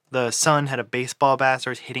 The son had a baseball bat,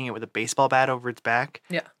 starts hitting it with a baseball bat over its back.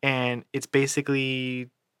 Yeah. And it's basically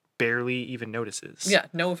barely even notices. Yeah,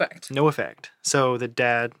 no effect. No effect. So the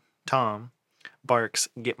dad, Tom, barks,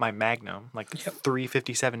 "Get my Magnum," like Yep.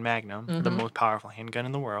 357 Magnum, the Mhm. most powerful handgun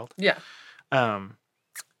in the world. Yeah.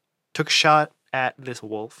 Took a shot at this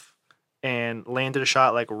wolf and landed a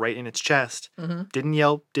shot like right in its chest. Mm-hmm. Didn't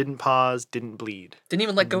yelp, didn't pause, didn't bleed. Didn't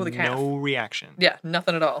even let go of the calf. No reaction. Yeah,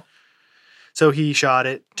 nothing at all. So he shot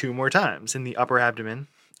it 2 more times in the upper abdomen.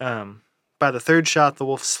 By the 3rd shot, the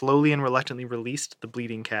wolf slowly and reluctantly released the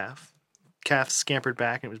bleeding calf. Calf scampered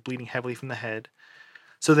back and it was bleeding heavily from the head.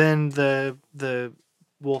 So then the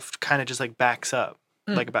wolf kind of just like backs up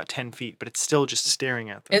like about 10 feet, but it's still just staring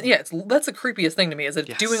at them. And yeah, that's the creepiest thing to me, is it's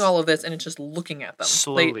Yes. doing all of this and it's just looking at them.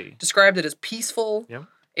 Slowly. They described it as peaceful. Yep.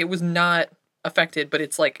 It was not affected, but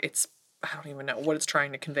it's like, I don't even know what it's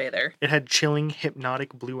trying to convey there. It had chilling,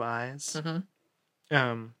 hypnotic blue eyes.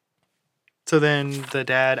 Mm-hmm. So then the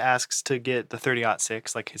dad asks to get the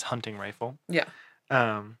 30-06, like his hunting rifle. Yeah.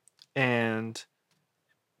 And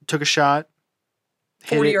took a shot.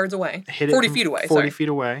 40 yards away. 40 feet away, 40 sorry. feet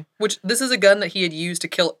away. Which, this is a gun that he had used to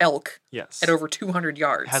kill elk Yes. at over 200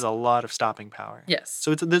 yards. It has a lot of stopping power. Yes.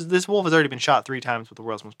 So this wolf has already been shot 3 times with the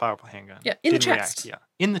world's most powerful handgun. Yeah, in the Didn't chest. React. Yeah,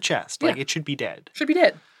 in the chest. Like, it should be dead. Should be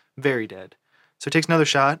dead. Very dead. So it takes another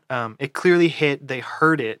shot. It clearly hit. They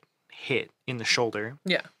heard it hit in the shoulder.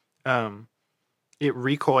 Yeah. It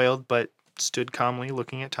recoiled, but stood calmly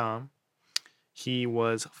looking at Tom. He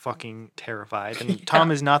was fucking terrified. And Tom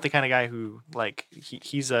is not the kind of guy who, like,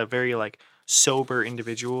 he's a very, like, sober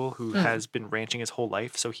individual who has been ranching his whole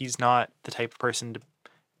life. So he's not the type of person to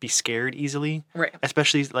be scared easily. Right.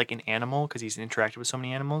 Especially, like, an animal, because he's interacted with so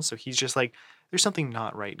many animals. So he's just like, there's something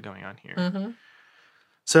not right going on here. Mm-hmm.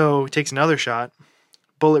 So he takes another shot.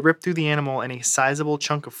 Bullet ripped through the animal, and a sizable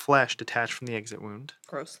chunk of flesh detached from the exit wound.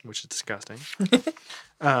 Gross. Which is disgusting.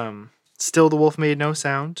 Still, the wolf made no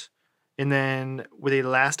sound. And then, with a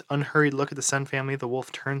last unhurried look at the Sun family, the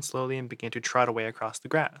wolf turned slowly and began to trot away across the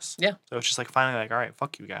grass. Yeah. So it's just like finally like, all right,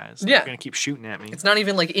 fuck you guys. Yeah. You're going to keep shooting at me. It's not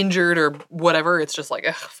even like injured or whatever. It's just like,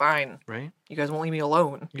 ugh, fine. Right? You guys won't leave me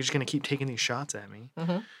alone. You're just going to keep taking these shots at me.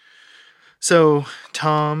 Mm-hmm. So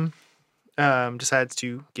Tom decides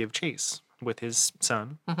to give chase with his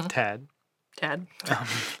son, Tad. Tad.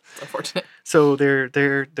 It's unfortunate. So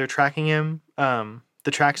they're tracking him. The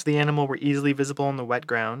tracks of the animal were easily visible on the wet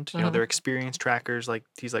ground. You know, they're experienced trackers. Like,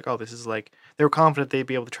 he's like, oh, this is like, they were confident they'd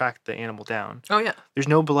be able to track the animal down. Oh, yeah. There's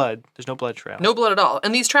no blood. There's no blood trail. No blood at all.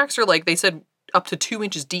 And these tracks are like, they said, up to 2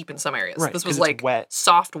 inches deep in some areas. Right, This 'cause was it's like wet.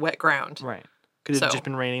 soft, wet ground. Right. Because it had So- just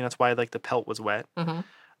been raining. That's why, like, the pelt was wet.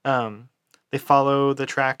 Mm-hmm. They follow the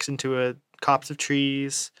tracks into a copse of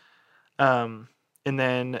trees. And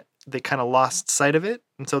then they kind of lost sight of it.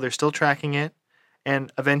 And so they're still tracking it.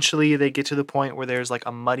 And eventually they get to the point where there's like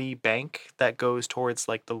a muddy bank that goes towards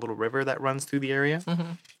like the little river that runs through the area.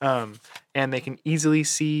 And they can easily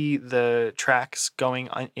see the tracks going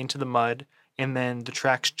into the mud. And then the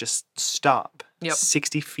tracks just stop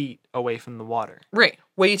 60 feet away from the water. Right.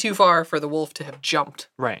 Way too far for the wolf to have jumped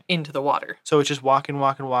Right. into the water. So it's just walking,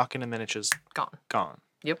 and then it's just Gone.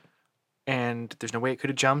 Yep. And there's no way it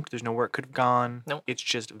could have jumped. There's nowhere it could have gone. Nope. It's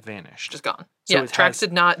just vanished. Just gone. So yeah, it tracks has-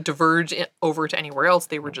 did not diverge over to anywhere else.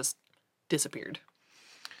 They were just disappeared.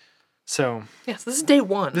 So Yes, this is day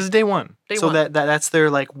one. this is day one. Day so one. that's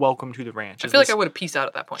their like welcome to the ranch. I is feel like this I would have pieced out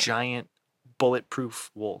at that point. giant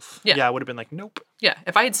bulletproof wolf. Yeah. I would have been like, nope. Yeah,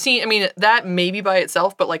 if I had seen, I mean, that maybe by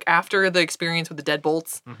itself, but like after the experience with the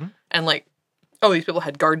deadbolts and like, oh, these people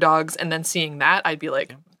had guard dogs, and then seeing that, I'd be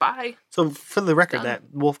like, bye. So for the record, Done. that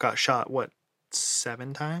wolf got shot, what,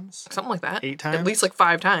 7 times? Something like that. 8 times? At least like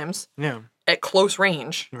 5 times Yeah. at close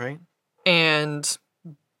range Right? and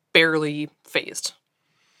barely phased.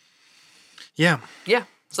 Yeah. Yeah.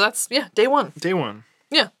 So that's, day one. Day one.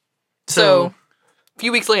 Yeah. So a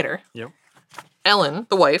few weeks later, Yep. Ellen,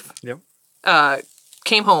 the wife, Yep.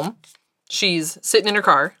 came home. She's sitting in her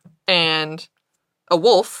car, and a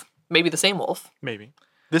wolf, maybe the same wolf. Maybe.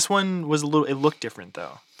 This one was it looked different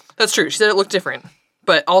though. That's true. She said it looked different,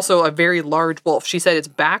 but also a very large wolf. She said its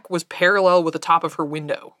back was parallel with the top of her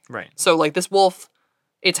window. Right. So, like, this wolf,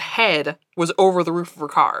 its head was over the roof of her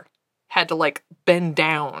car. Had to, like, bend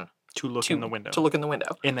down To look in the window. to look in the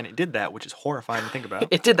window. And then it did that, which is horrifying to think about.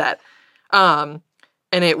 It did that.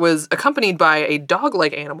 And it was accompanied by a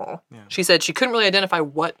dog-like animal. Yeah. She said she couldn't really identify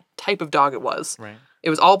what type of dog it was. Right. It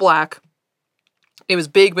was all black. It was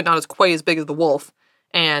big, but not quite as big as the wolf.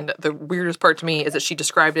 And the weirdest part to me is that she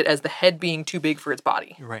described it as the head being too big for its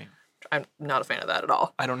body. Right. I'm not a fan of that at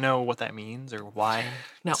all. I don't know what that means or why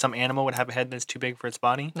No. some animal would have a head that's too big for its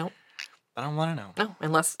body. Nope. I don't want to know. No,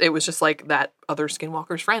 unless it was just like that other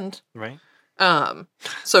skinwalker's friend. Right?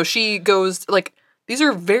 So she goes, like, these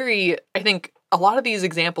are very, I think, a lot of these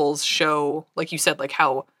examples show, like you said, like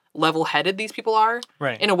how level-headed these people are.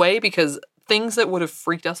 Right. In a way, because things that would have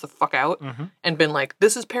freaked us the fuck out and been like,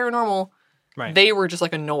 this is paranormal, Right. they were just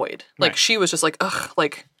like annoyed. Like Right. she was just like, ugh,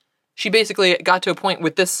 like she basically got to a point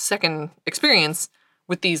with this second experience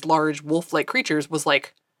with these large wolf-like creatures was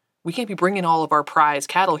like, we can't be bringing all of our prize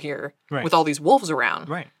cattle here Right. with all these wolves around.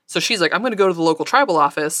 Right. So she's like, I'm going to go to the local tribal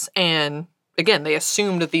office. And again, they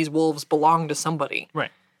assumed that these wolves belonged to somebody.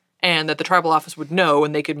 Right. and that the tribal office would know,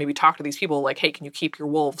 and they could maybe talk to these people like, hey, can you keep your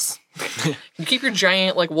wolves? Can you keep your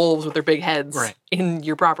giant like wolves with their big heads in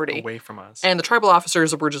your property? Away from us. And the tribal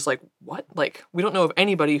officers were just like, what? Like, we don't know of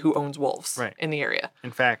anybody who owns wolves in the area.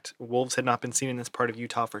 In fact, wolves had not been seen in this part of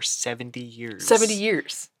Utah for 70 years. 70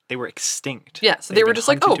 years. They were extinct. Yeah, so they were just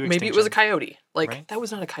like, oh, maybe it was a coyote. Like, that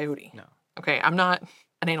was not a coyote. No. Okay, I'm not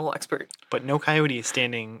an animal expert. But no coyote is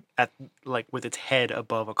standing at like with its head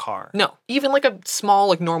above a car. No, even like a small,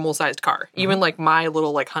 like normal sized car. Even like my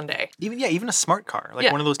little like Hyundai. Even a smart car,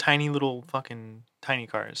 like one of those tiny little fucking tiny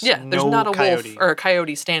cars. Yeah, there's not a wolf or a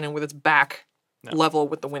coyote standing with its back level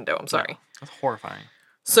with the window. I'm sorry. No, that's horrifying.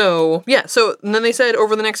 So yeah, and then they said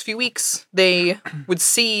over the next few weeks they would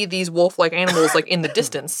see these wolf-like animals like in the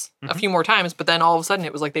distance a few more times, but then all of a sudden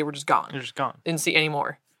it was like they were just gone. They're just gone. Didn't see any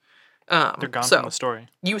more. They're gone from the story.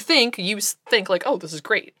 You think like, oh, this is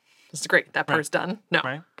great. This is great. That part's done. No.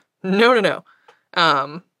 Right. No.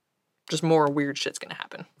 Just more weird shit's gonna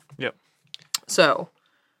happen. Yep. So,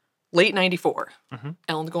 late 94,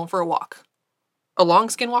 Ellen's going for a walk along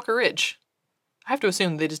Skinwalker Ridge. I have to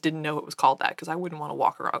assume they just didn't know it was called that, because I wouldn't want to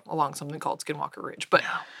walk along something called Skinwalker Ridge. But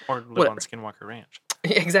or live on Skinwalker Ranch.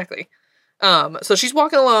 Exactly. So she's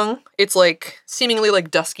walking along. It's like seemingly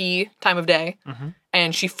like dusky time of day.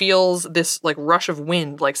 And she feels this like rush of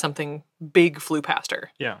wind, like something big flew past her.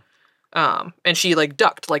 Yeah. And she like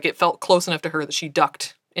ducked, like it felt close enough to her that she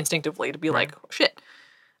ducked instinctively to be like, oh, shit.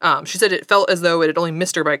 She said it felt as though it had only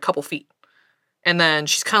missed her by a couple feet. And then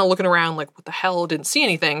she's kind of looking around like, what the hell? Didn't see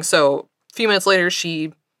anything. So a few minutes later,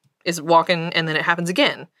 she is walking and then it happens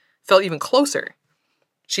again. Felt even closer.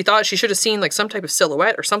 She thought she should have seen like some type of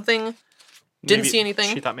silhouette or something. Didn't see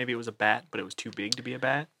anything. She thought maybe it was a bat, but it was too big to be a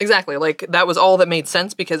bat. Exactly. Like, that was all that made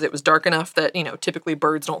sense because it was dark enough that, you know, typically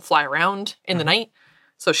birds don't fly around in the night.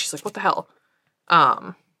 So she's like, what the hell?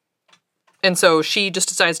 And so she just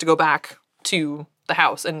decides to go back to the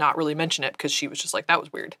house and not really mention it because she was just like, that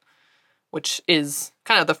was weird. Which is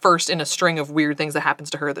kind of the first in a string of weird things that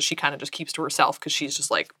happens to her that she kind of just keeps to herself because she's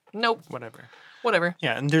just like, nope. Whatever.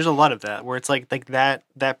 Yeah, and there's a lot of that where it's like that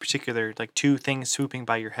particular like two things swooping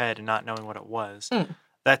by your head and not knowing what it was.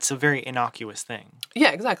 That's a very innocuous thing. Yeah,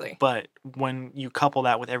 exactly. But when you couple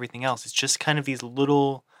that with everything else, it's just kind of these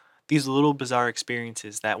little bizarre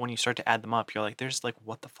experiences that when you start to add them up, you're like, there's like,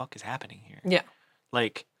 what the fuck is happening here? Yeah.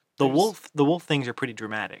 Like the wolf things are pretty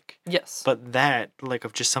dramatic. Yes. But that, like,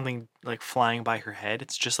 of just something like flying by her head,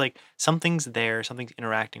 it's just like something's there, something's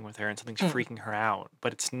interacting with her, and something's freaking her out.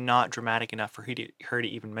 But it's not dramatic enough for her to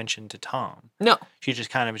even mention to Tom. No. She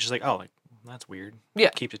just kind of is just like, oh, like, that's weird. Yeah.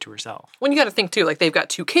 Keeps it to herself. When you got to think too, like they've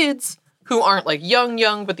got two kids who aren't like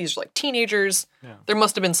young, but these are like teenagers. Yeah. There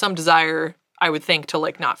must have been some desire, I would think, to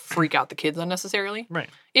like not freak out the kids unnecessarily. Right.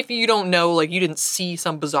 If you don't know, like you didn't see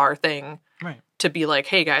some bizarre thing. Right. To be like,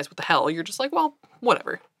 hey guys, what the hell? You're just like, well,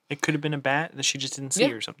 whatever. It could have been a bat that she just didn't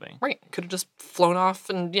see or something. Right. Could have just flown off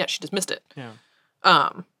and she just missed it. Yeah.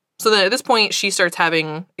 So then at this point she starts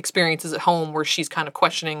having experiences at home where she's kind of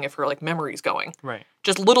questioning if her like memory's going. Right.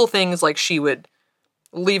 Just little things like she would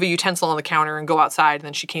leave a utensil on the counter and go outside and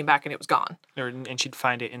then she came back and it was gone. And she'd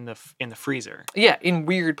find it in the freezer. Yeah, in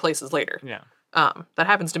weird places later. Yeah. That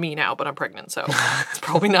happens to me now, but I'm pregnant, so it's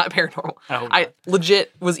probably not paranormal. I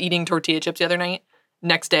legit was eating tortilla chips the other night.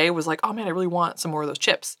 Next day was like, oh man, I really want some more of those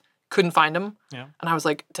chips. Couldn't find them. Yeah. And I was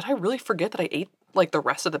like, did I really forget that I ate like the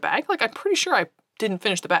rest of the bag? Like, I'm pretty sure I didn't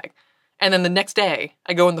finish the bag. And then the next day,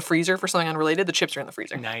 I go in the freezer for something unrelated. The chips are in the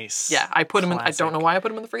freezer. Nice. Yeah, I put them in. I don't know why I put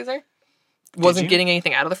them in the freezer. Did Wasn't you? getting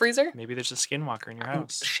anything out of the freezer. Maybe there's a skinwalker in your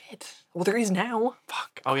house. Shit. Well, there is now.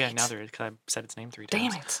 Fuck. Oh yeah, now there is because I said its name 3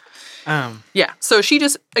 times. Damn it. Yeah. So she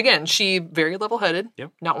just, again, she very level-headed.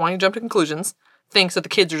 Yep. Not wanting to jump to conclusions. Thinks that the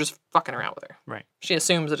kids are just fucking around with her. Right. She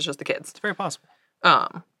assumes that it's just the kids. It's very possible.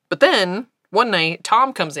 But then one night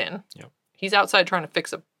Tom comes in. Yep. He's outside trying to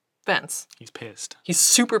fix a fence. He's pissed. He's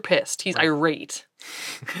super pissed. He's irate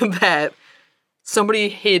that somebody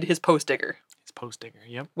hid his post digger. His post digger.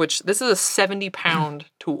 Yep. Which this is a 70-pound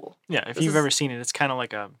tool. Yeah. If you've ever seen it, it's kind of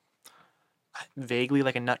like a vaguely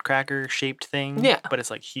like a nutcracker shaped thing. Yeah. But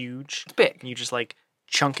it's like huge. It's big. And you just like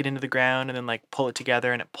chunk it into the ground and then like pull it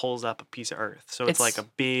together and it pulls up a piece of earth. So it's like a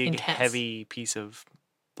big, intense. heavy piece of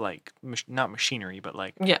like, not machinery, but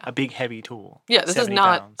like a big, heavy tool. Yeah, this is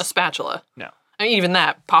not a spatula. No. I mean, even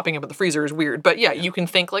that popping up in the freezer is weird. But yeah, you can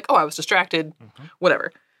think like, oh, I was distracted.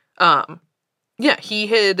 Whatever. Yeah,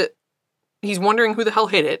 he's wondering who the hell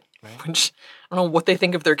hid it. Right. Which, I don't know what they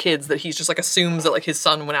think of their kids, that he's just like assumes that like his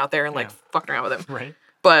son went out there and like fucked around with him. Right.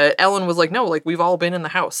 But Ellen was like, no, like we've all been in the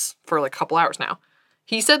house for like a couple hours now.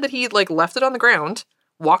 He said that he like left it on the ground,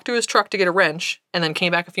 walked to his truck to get a wrench, and then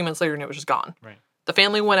came back a few minutes later and it was just gone. Right. The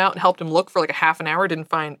family went out and helped him look for like a half an hour, didn't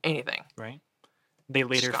find anything. Right. They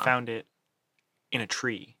later gone. found it in a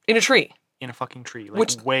tree. In a tree. In a fucking tree. Like,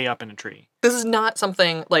 Which- way up in a tree. This is not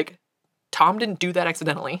something, like, Tom didn't do that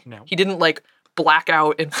accidentally. No. He didn't, like, black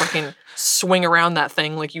out and fucking swing around that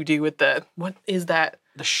thing like you do with the, what is that?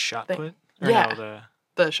 The shot They- put? Or yeah. no,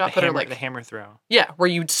 The shot the putter, hammer, like, the hammer throw. yeah, where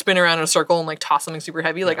you'd spin around in a circle and, like, toss something super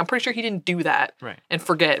heavy. Like, Yeah. I'm pretty sure he didn't do that Right. and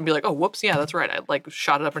forget and be like, oh, whoops, yeah, that's right. I, like,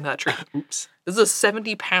 shot it up into that tree. Oops. This is a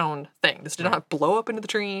 70-pound thing. This did Right. not blow up into the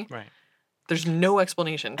tree. Right. There's no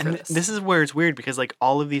explanation for And this. this is where it's weird because, like,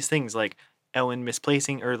 all of these things, like Ellen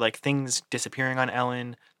misplacing or like things disappearing on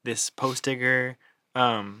Ellen, this post digger.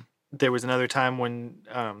 There was another time when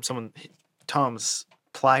Tom's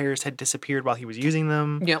pliers had disappeared while he was using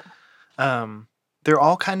them. Yep. They're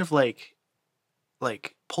all kind of like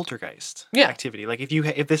poltergeist Yeah. activity. Like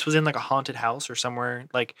if this was in like a haunted house or somewhere,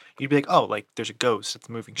 like you'd be like, oh, like there's a ghost that's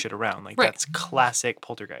moving shit around. Like Right. that's classic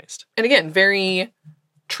poltergeist. And again, very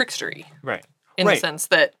trickstery Right. in the Right. sense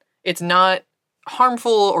that it's not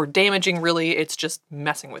harmful or damaging, really. It's just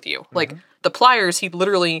messing with you. Like the pliers, he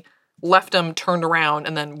literally left them, turned around,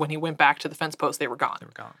 and then when he went back to the fence post, they were gone. They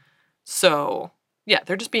were gone. So, yeah,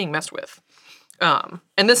 they're just being messed with. And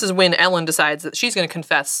this is when Ellen decides that she's going to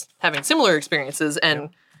confess having similar experiences, and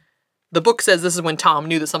the book says this is when Tom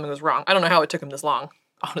knew that something was wrong. I don't know how it took him this long,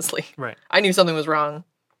 honestly. Right. I knew something was wrong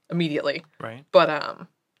immediately. Right. But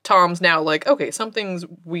Tom's now like, okay, something's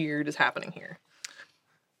weird is happening here.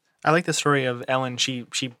 I like the story of Ellen. She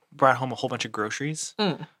brought home a whole bunch of groceries.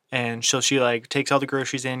 And so she like takes all the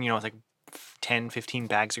groceries in, it's like 10, 15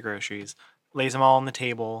 bags of groceries, lays them all on the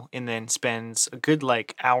table, and then spends a good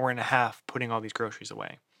like hour and a half putting all these groceries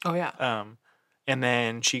away. Oh, yeah. And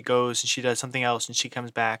then she goes and she does something else, and she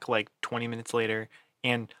comes back like 20 minutes later,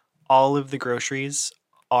 and all of the groceries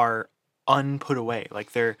are unput away.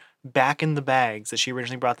 Like they're back in the bags that she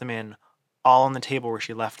originally brought them in, all on the table where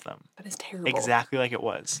she left them. That is terrible. Exactly like it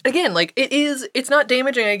was. Again, like it's not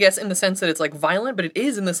damaging, I guess, in the sense that it's like violent, but it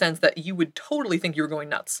is in the sense that you would totally think you were going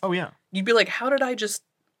nuts. Oh, yeah. You'd be like, how did I just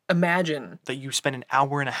imagine? That you spend an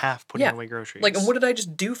hour and a half putting Yeah. away groceries. Like, and what did I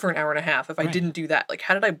just do for an hour and a half if I Right. didn't do that? Like,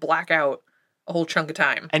 how did I black out a whole chunk of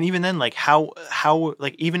time? And even then, like, how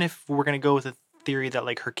like, even if we're going to go with a theory that,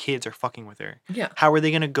 like, her kids are fucking with her, Yeah. how are they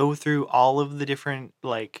going to go through all of the different,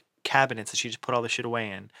 like, cabinets that she just put all the shit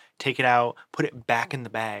away in, take it out, put it back in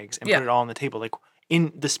the bags, and Yeah. put it all on the table, like,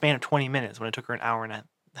 in the span of 20 minutes when it took her an hour and a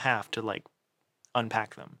half to, like,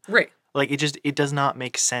 unpack them. Right. Like, it does not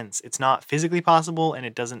make sense. It's not physically possible, and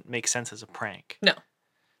it doesn't make sense as a prank. No. And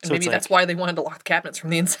So maybe it's that's like- why they wanted to lock the cabinets from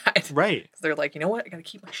the inside. Right. They're like, you know what? I gotta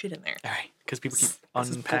keep my shit in there. All right. Because people keep This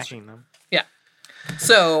is unpacking them.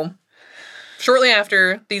 So, shortly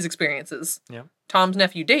after these experiences, Yep. Tom's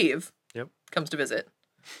nephew Dave Yep. comes to visit.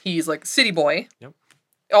 He's like city boy. Yep.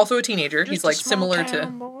 Also a teenager. He's Just a like small similar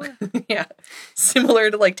town to boy. yeah,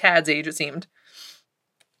 similar to like Tad's age, it seemed.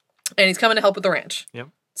 And he's coming to help with the ranch. Yep.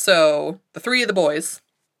 So the three of the boys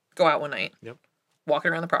go out one night. Yep.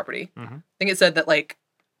 Walking around the property. Mhm. I think it said that like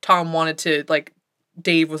Tom wanted to like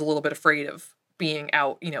Dave was a little bit afraid of being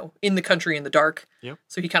out, in the country in the dark. Yep.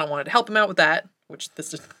 So he kind of wanted to help him out with that, which this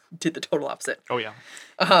just did the total opposite. Oh, yeah.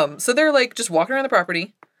 So they're like just walking around the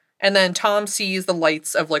property, and then Tom sees the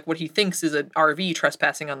lights of like what he thinks is an RV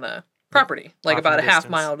trespassing on the property, like Off in about the a half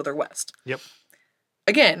distance. mile to their west. Yep.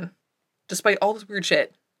 Again, despite all this weird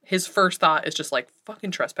shit, his first thought is just like fucking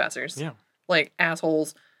trespassers. Yeah. Like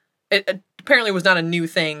assholes. It apparently was not a new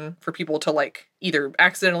thing for people to like either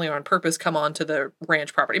accidentally or on purpose come onto the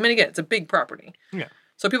ranch property. I mean, again, it's a big property. Yeah.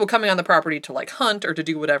 So people coming on the property to like hunt or to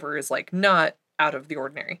do whatever is like not out of the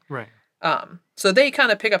ordinary. Right. So they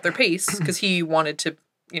kind of pick up their pace because he wanted to,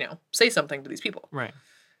 say something to these people. Right.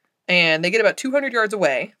 And they get about 200 yards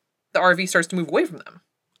away. The RV starts to move away from them.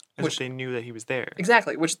 As Which- if they knew that he was there.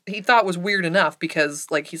 Exactly, which he thought was weird enough because,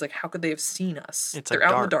 like, he's like, how could they have seen us? It's They're like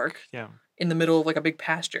out in the dark, Yeah. in the middle of like a big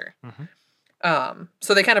pasture. Mhm.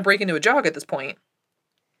 So they kind of break into a jog at this point.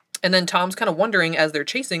 And then Tom's kind of wondering as they're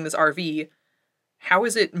chasing this RV, how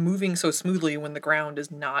is it moving so smoothly when the ground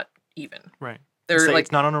is not even? Right. They're like,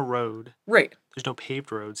 it's not on a road. right. There's no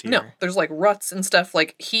paved roads here. No, there's like ruts and stuff.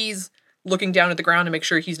 Like he's looking down at the ground to make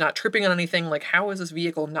sure he's not tripping on anything. Like, how is this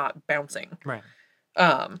vehicle not bouncing? Right.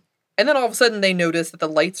 And then all of a sudden they notice that the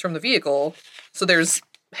lights from the vehicle, so there's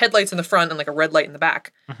headlights in the front and like a red light in the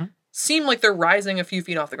back, seem like they're rising a few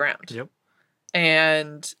feet off the ground. Yep.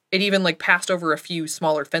 And it even like passed over a few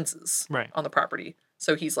smaller fences Right. on the property.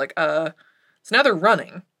 So he's like, so now they're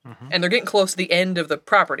running Mhm. and they're getting close to the end of the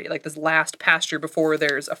property, like this last pasture before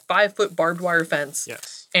there's a 5-foot barbed wire fence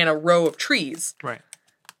Yes. and a row of trees. Right.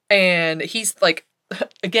 And he's like,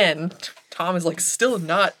 again, Tom is like still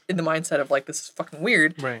not in the mindset of like, this is fucking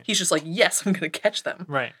weird. Right. He's just like, yes, I'm gonna catch them.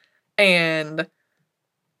 Right. And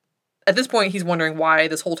at this point, he's wondering why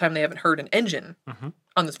this whole time they haven't heard an engine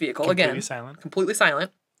on this vehicle. Completely silent. Completely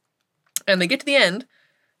silent. And they get to the end.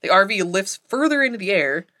 The RV lifts further into the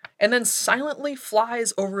air and then silently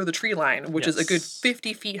flies over the tree line, which is a good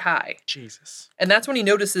 50 feet high. Jesus. And that's when he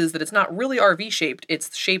notices that it's not really RV shaped.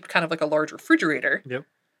 It's shaped kind of like a large refrigerator. Yep.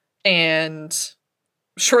 And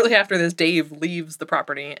shortly after this, Dave leaves the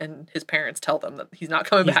property and his parents tell them that he's not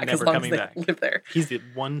coming back as long as they live there. He's the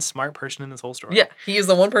one smart person in this whole story. Yeah, he is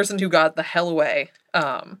the one person who got the hell away.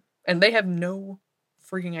 And they have no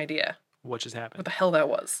freaking idea what just happened. What the hell that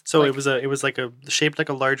was. So it was like shaped like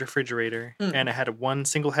a large refrigerator, and it had one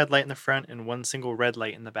single headlight in the front and one single red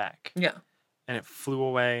light in the back. Yeah. And it flew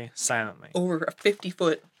away silently. Over a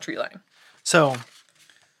 50-foot tree line. So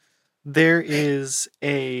there is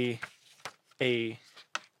a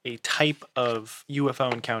type of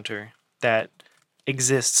UFO encounter that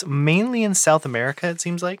exists mainly in South America, it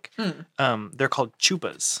seems like. They're called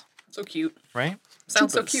chupas. So cute. Right?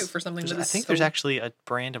 Sounds so Chupas. cute for something that I think there's actually a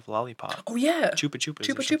brand of lollipop. Oh, yeah. Chupa Chupas.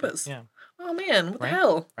 Chupa Chupas. Yeah. Oh, man. What Right? the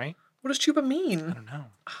hell? Right? What does chupa mean? I don't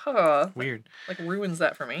know. Weird. Like, ruins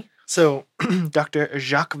that for me. So, Dr.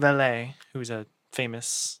 Jacques Vallée, who's a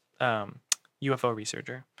famous UFO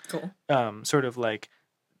researcher, Cool. sort of like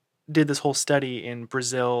did this whole study in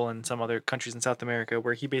Brazil and some other countries in South America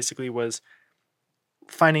where he basically was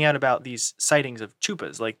finding out about these sightings of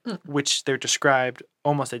chupas, like which they're described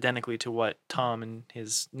almost identically to what Tom and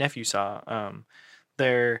his nephew saw.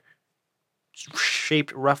 They're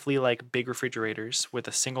shaped roughly like big refrigerators with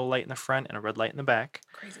a single light in the front and a red light in the back.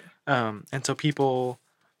 Crazy. And so people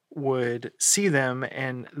would see them,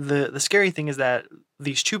 and the scary thing is that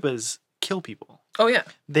these chupas kill people. Oh, yeah.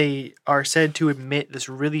 They are said to emit this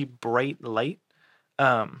really bright light,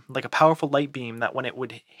 like a powerful light beam that when it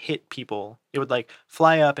would hit people, it would like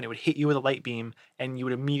fly up and it would hit you with a light beam and you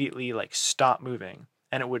would immediately like stop moving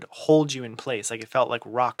and it would hold you in place. Like it felt like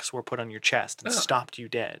rocks were put on your chest and stopped you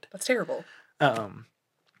dead. That's terrible.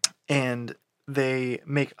 And they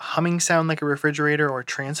make humming sound like a refrigerator or a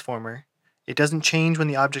transformer. It doesn't change when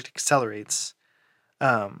the object accelerates.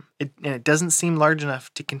 And it doesn't seem large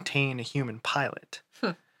enough to contain a human pilot.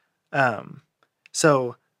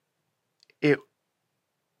 So it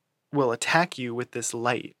will attack you with this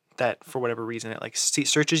light that, for whatever reason, it like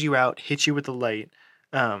searches you out, hits you with the light,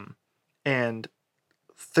 and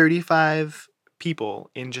 35 people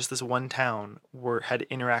in just this one town had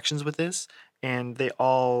interactions with this, and they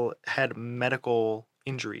all had medical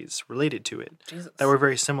injuries related to it that were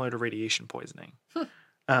very similar to radiation poisoning.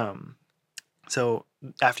 So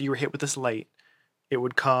after you were hit with this light, it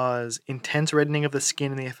would cause intense reddening of the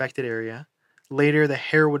skin in the affected area. Later, the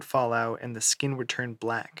hair would fall out and the skin would turn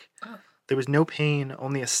black. There was no pain,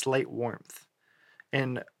 only a slight warmth.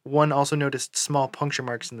 And one also noticed small puncture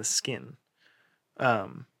marks in the skin.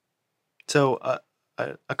 So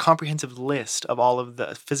a comprehensive list of all of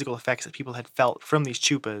the physical effects that people had felt from these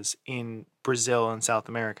chupas in Brazil and South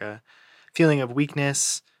America. Feeling of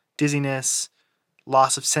weakness, dizziness,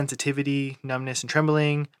 loss of sensitivity, numbness and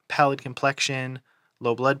trembling, pallid complexion,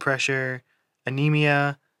 low blood pressure,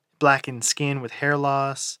 anemia, blackened skin with hair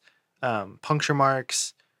loss, puncture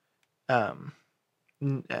marks, but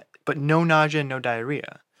no nausea, no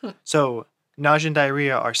diarrhea. So nausea and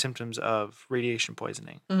diarrhea are symptoms of radiation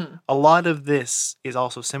poisoning. A lot of this is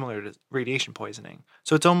also similar to radiation poisoning.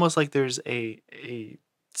 So it's almost like there's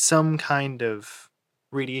some kind of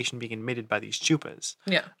radiation being emitted by these chupas.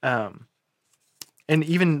 Yeah. And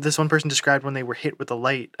even this one person described when they were hit with the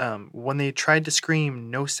light, when they tried to scream,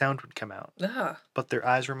 no sound would come out. But their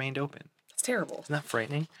eyes remained open. That's terrible. Isn't that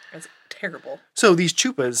frightening? That's terrible. So these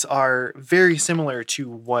chupas are very similar to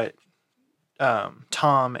what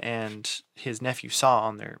Tom and his nephew saw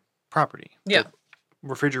on their property. Yeah. The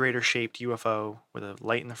refrigerator-shaped UFO with a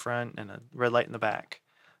light in the front and a red light in the back.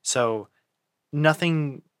 So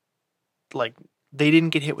nothing like... They didn't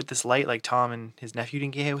get hit with this light like Tom and his nephew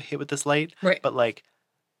didn't get hit with this light. Right. But like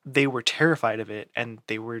they were terrified of it and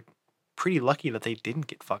they were pretty lucky that they didn't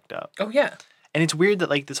get fucked up. Oh, yeah. And it's weird that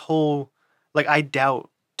like this whole... Like I doubt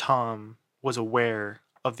Tom was aware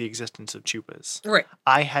of the existence of chupas. Right.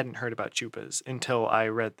 I hadn't heard about chupas until I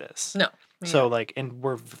read this. No. So like, and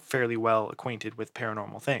we're fairly well acquainted with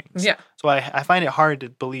paranormal things. Yeah. So I find it hard to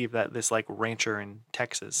believe that this like rancher in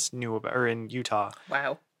Texas knew about, or in Utah.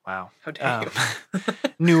 Wow. How dare you?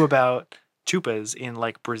 Knew about chupas in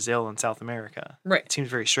like Brazil and South America. Right. It seems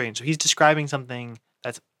very strange. So he's describing something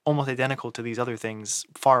that's almost identical to these other things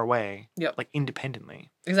far away. Yep. Like independently.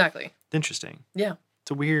 Exactly. Interesting. Yeah.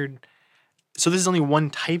 It's a weird So this is only one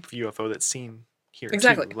type of UFO that's seen here.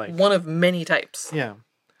 Exactly. Too. Like, one of many types. yeah.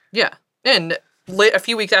 Yeah. And a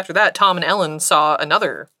few weeks after that, Tom and Ellen saw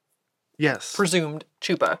another Yes. presumed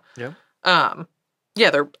chupa. Yep. Yeah,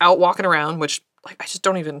 they're out walking around, which like I just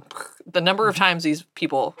don't even the number of times these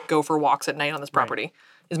people go for walks at night on this property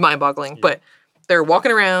is mind-boggling. But they're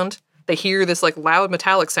walking around, they hear this like loud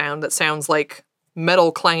metallic sound that sounds like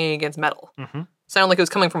metal clanging against metal. Mm-hmm. Sound like it was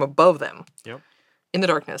coming from above them. Yep. In the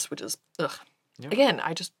darkness, which is ugh. Yep. Again,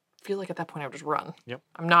 I just feel like at that point I would just run. Yep.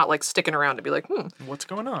 I'm not like sticking around to be like, What's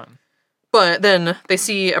going on? But then they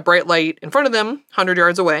see a bright light in front of them, 100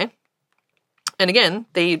 yards away. And again,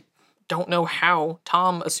 they don't know how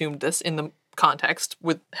Tom assumed this in the context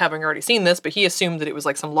with having already seen this, but he assumed that it was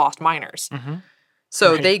like some lost miners. Mm-hmm.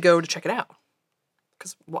 So Right. they go to check it out.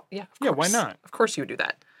 Because, yeah, of Yeah, why course. not? Of course you would do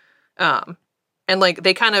that. And like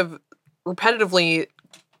they kind of repetitively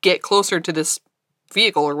get closer to this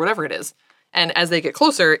vehicle or whatever it is. And as they get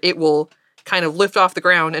closer, it will kind of lift off the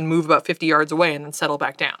ground and move about 50 yards away and then settle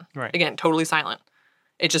back down. Right. Again, totally silent.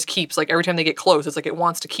 It just keeps, like, every time they get close, it's like it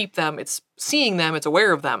wants to keep them, it's seeing them, it's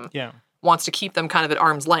aware of them, Yeah. wants to keep them kind of at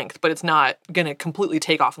arm's length, but it's not going to completely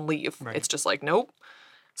take off and leave. Right. It's just like, nope.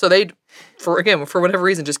 So they, for whatever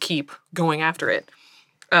reason, just keep going after it.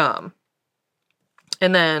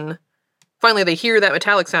 And then finally they hear that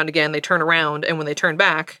metallic sound again, they turn around, and when they turn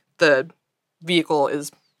back, the vehicle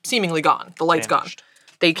is seemingly gone. The light's Vanished. gone.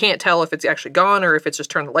 They can't tell if it's actually gone or if it's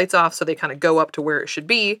just turned the lights off, so they kind of go up to where it should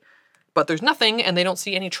be, but there's nothing, and they don't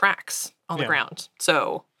see any tracks on the Yeah. ground.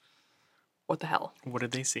 So, what the hell? What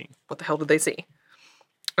did they see? What the hell did they see?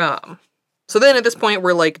 So then at this point,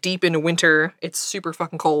 we're like deep into winter. It's super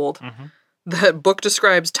fucking cold. Mm-hmm. The book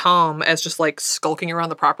describes Tom as just like skulking around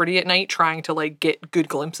the property at night, trying to like get good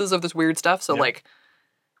glimpses of this weird stuff. So Yep. like,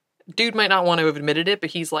 dude might not want to have admitted it, but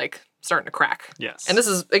he's like starting to crack. Yes. And this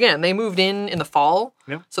is, again, they moved in the fall.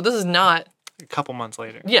 Yep. So this is not, a couple months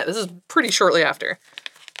later. yeah, this is pretty shortly after.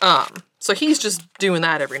 So he's just doing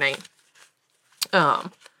that every night.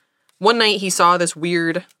 One night he saw this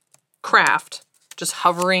weird craft just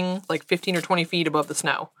hovering like 15 or 20 feet above the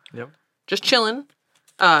snow. Yep. Just chilling.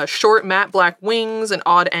 Short matte black wings, an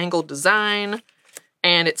odd angled design,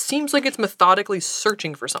 and it seems like it's methodically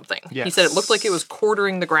searching for something. He said it looked like it was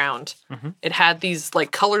quartering the ground. Mm-hmm. It had these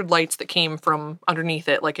like colored lights that came from underneath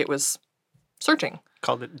it, like it was searching.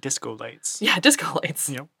 Called it disco lights. Yeah, disco lights.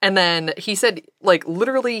 Yep. And then he said, like,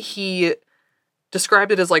 literally he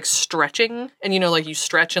described it as like stretching, and you know, like you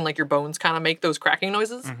stretch and like your bones kind of make those cracking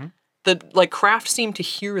noises. Mm-hmm. The like craft seemed to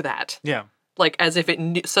hear that, Yeah. like as if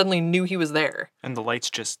it suddenly knew he was there. And the lights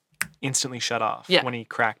just instantly shut off Yeah. when he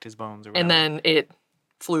cracked his bones or whatever. And then it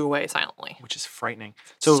flew away silently. Which is frightening.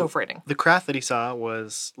 So frightening. The craft that he saw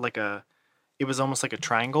was it was almost like a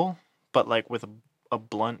triangle, but like with a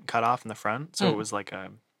blunt cut off in the front. So it was like a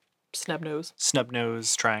Snub nose. snub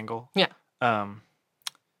nose triangle. Yeah.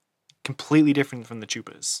 Completely different from the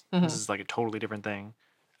chupas. Mhm. This is like a totally different thing.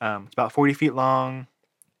 It's about 40 feet long.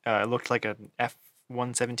 It looked like an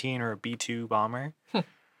F-117 or a B-2 bomber.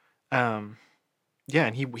 Yeah,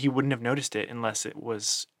 and he wouldn't have noticed it unless it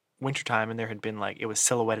was wintertime and there had been like, it was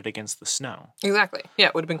silhouetted against the snow. Exactly. Yeah,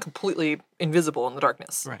 it would have been completely invisible in the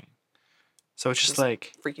darkness. Right. So it's just Just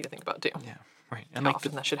like, freaky to think about too. yeah, right. And How like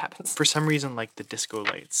often that shit happens. for some reason, like the disco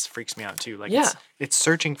lights freaks me out too. Like Yeah. it's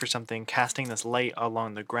searching for something, casting this light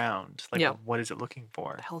along the ground. Like Yeah. what is it looking for?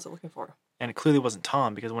 What the hell is it looking for? And it clearly wasn't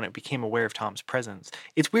Tom, because when it became aware of Tom's presence,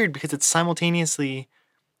 it's weird because it's simultaneously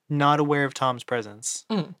not aware of Tom's presence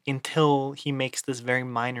until he makes this very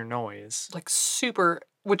minor noise. Like super,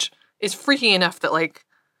 which is freaky enough that like,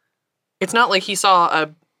 it's not like he saw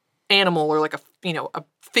a animal or like a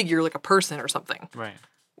figure, like a person or something. Right.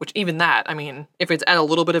 Which even that, I mean, if it's at a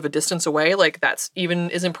little bit of a distance away, like that's even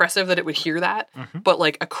is impressive that it would hear that. Mhm. But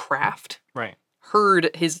like a craft Right. heard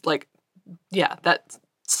his like, yeah, that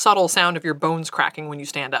subtle sound of your bones cracking when you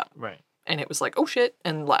stand up. Right. And it was like, oh shit,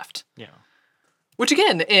 and left. Yeah. Which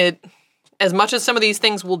again, it, as much as some of these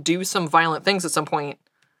things will do some violent things at some point,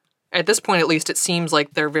 at this point at least, it seems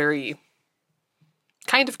like they're very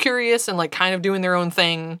kind of curious and like kind of doing their own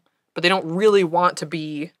thing, but they don't really want to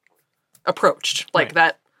be approached. Like Right.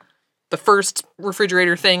 that, the first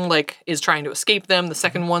refrigerator thing like is trying to escape them. The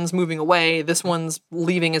second one's moving away. This one's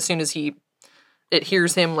leaving as soon as it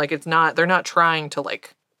hears him. Like it's not, they're not trying to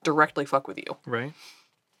like directly fuck with you. Right.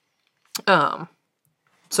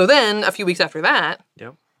 So then a few weeks after that,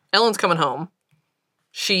 Yep. Ellen's coming home.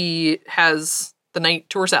 She has the night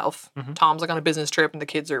to herself. Tom's like on a business trip and the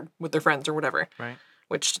kids are with their friends or whatever. Right.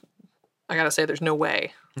 Which I gotta say, there's no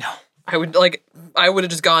way. No. I would have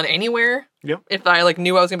just gone anywhere. Yep. If I like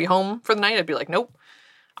knew I was gonna be home for the night, I'd be like, nope.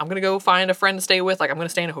 I'm going to go find a friend to stay with. Like, I'm going to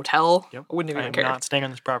stay in a hotel. Yep. I wouldn't I even am care. not staying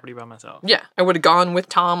on this property by myself. Yeah. I would have gone with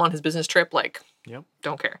Tom on his business trip. Like, Yep.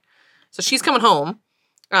 don't care. So she's coming home.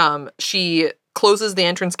 She closes the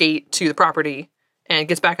entrance gate to the property and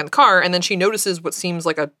gets back in the car. And then she notices what seems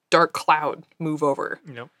like a dark cloud move over.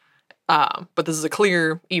 Yep. But this is a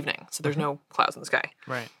clear evening, so there's no clouds in the sky.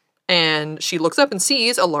 Right. And she looks up and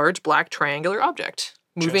sees a large black triangular object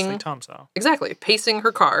moving. Just like Tom saw. Exactly. Pacing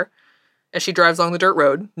her car as she drives along the dirt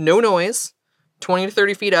road. No noise. 20 to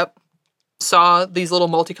 30 feet up. Saw these little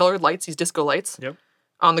multicolored lights, these disco lights, Yep.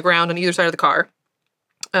 on the ground on either side of the car.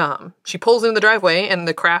 She pulls into the driveway, and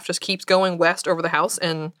the craft just keeps going west over the house,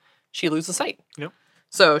 and she loses sight. Yep.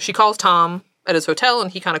 So she calls Tom at his hotel,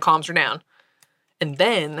 and he kind of calms her down. And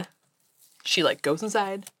then she, like, goes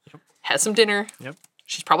inside, has some dinner. Yep.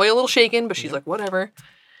 She's probably a little shaken, but she's like, whatever.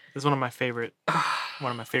 This is one of my favorite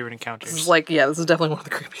encounters. This is like, yeah, this is definitely one of the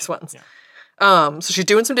creepiest ones. Yeah. So she's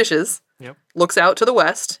doing some dishes. Yep. Looks out to the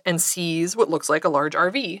west and sees what looks like a large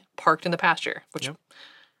RV parked in the pasture, which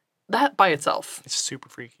that by itself, It's super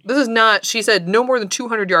freaky. this is not, she said, no more than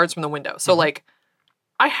 200 yards from the window. So, like,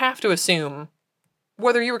 I have to assume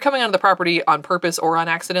whether you were coming onto the property on purpose or on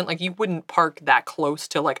accident, like, you wouldn't park that close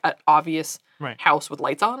to, like, an obvious Right. house with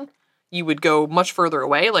lights on. You would go much further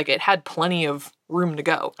away. Like, it had plenty of room to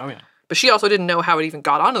go. Oh, yeah. But she also didn't know how it even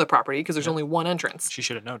got onto the property because there's only one entrance. She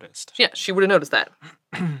should have noticed. Yeah, she would have noticed that.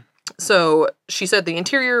 So she said the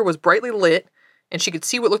interior was brightly lit and she could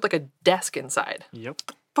see what looked like a desk inside. Yep.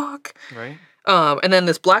 Fuck. Right? And then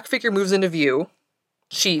this black figure moves into view.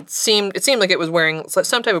 It seemed like it was wearing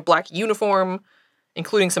some type of black uniform,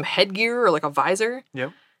 including some headgear or like a visor,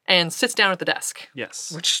 Yep. and sits down at the desk,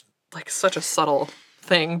 Yes. which, like, such a subtle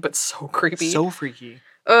thing, but so creepy. So freaky.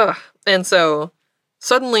 Ugh. And so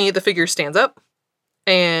suddenly the figure stands up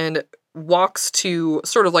and walks to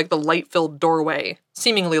sort of like the light-filled doorway,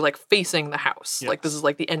 seemingly like facing the house. Like, this is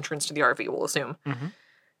like the entrance to the RV, we'll assume. Mm-hmm.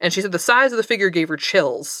 And she said the size of the figure gave her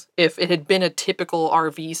chills. If it had been a typical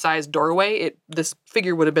RV-sized doorway, this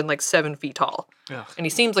figure would have been like 7 feet tall. Ugh. And he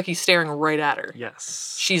seems like he's staring right at her.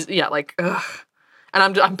 Yes. She's, yeah, like, ugh.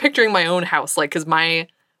 And I'm picturing my own house, like, because my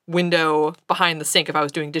window behind the sink, if I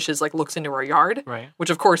was doing dishes, like, looks into our yard. Right. Which,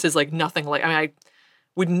 of course, is, like, nothing like, I mean, I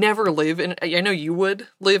would never live in, I know you would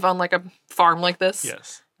live on, like, a farm like this.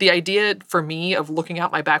 Yes. The idea for me of looking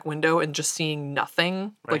out my back window and just seeing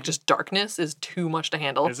nothing, like, Right. just darkness, is too much to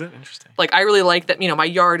handle. Is it? Interesting. Like, I really like that, my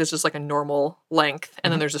yard is just, like, a normal length,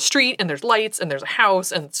 and then there's a street, and there's lights, and there's a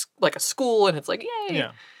house, and it's, like, a school, and it's like, yay!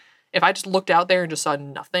 Yeah. If I just looked out there and just saw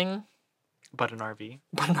nothing But an RV.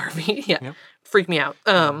 but an RV, yeah, Yep. freak me out.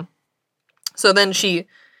 So then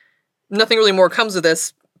nothing really more comes of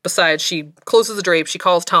this besides she closes the drape, she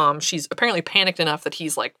calls Tom. She's apparently panicked enough that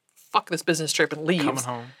he's like, fuck this business trip, and leaves. Coming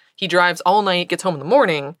home. He drives all night, gets home in the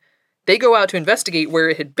morning. They go out to investigate where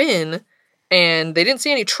it had been, and they didn't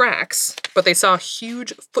see any tracks, but they saw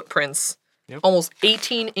huge footprints, almost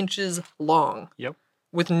 18 inches long, Yep.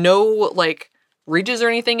 with no, like, ridges or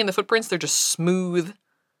anything in the footprints. They're just smooth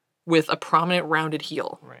with a prominent rounded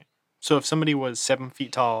heel. Right. So if somebody was 7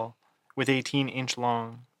 feet tall with 18-inch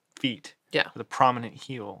long feet, Yeah. with a prominent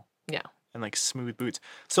heel, Yeah. and like smooth boots.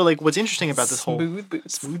 So like what's interesting about this Smooth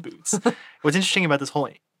boots. smooth boots. What's interesting about this whole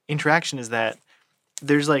interaction is that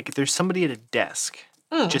there's somebody at a desk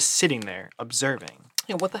just sitting there observing.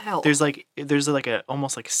 Yeah, what the hell? There's a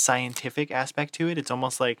almost like scientific aspect to it. It's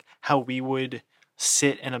almost like how we would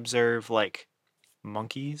sit and observe like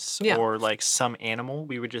monkeys or like some animal.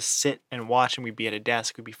 We would just sit and watch, and we'd be at a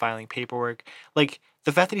desk, we'd be filing paperwork. Like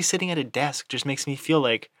the fact that he's sitting at a desk just makes me feel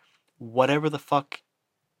like whatever the fuck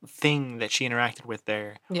thing that she interacted with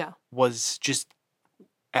there was just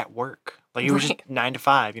at work. Like it was just 9 to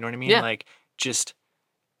 5, you know what I mean? Yeah. Like just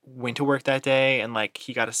went to work that day, and like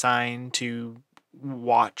he got assigned to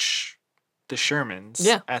watch the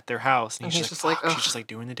Shermans at their house, and he's just like, ugh. she's just like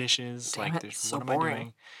doing the dishes. Damn like, it, there's so what am I boring.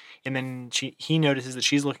 doing? And then he notices that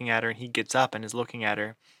she's looking at her, and he gets up and is looking at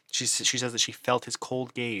her. She says that she felt his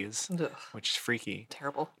cold gaze, Ugh, which is freaky.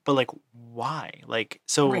 terrible. But like, why? Like,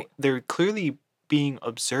 so Right. they're clearly being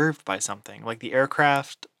observed by something. Like the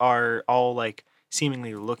aircraft are all like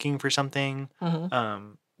seemingly looking for something.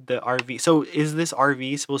 Mm-hmm. The RV. So is this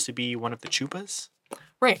RV supposed to be one of the Chupas?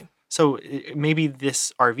 Right. So maybe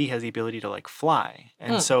this RV has the ability to like fly,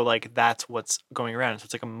 and so like that's what's going around. So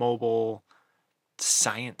it's like a mobile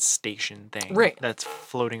science station thing, Right. That's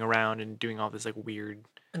floating around and doing all this like weird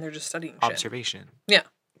And they're just studying shit. observation. Yeah.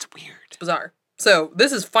 It's weird. It's bizarre. So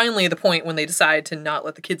this is finally the point when they decide to not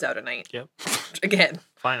let the kids out at night. Yep. Again,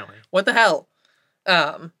 Finally. what the hell?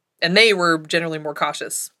 And they were generally more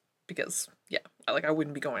cautious because, I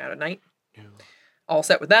wouldn't be going out at night. No. all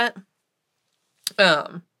set with that.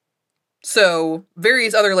 So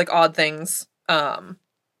various other like odd things.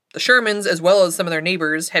 The Shermans, as well as some of their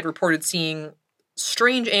neighbors, had reported seeing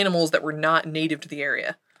strange animals that were not native to the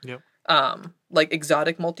area. Yep. Like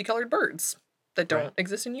exotic multicolored birds that don't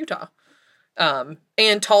exist in Utah.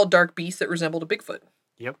 And tall, dark beasts that resembled a Bigfoot.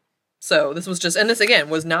 Yep. So this was just, and this again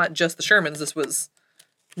was not just the Shermans. This was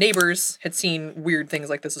neighbors had seen weird things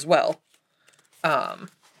like this as well.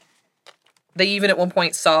 They even at one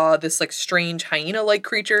point saw this like strange hyena-like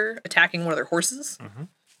creature attacking one of their horses,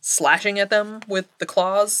 slashing at them with the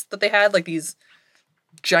claws that they had, like these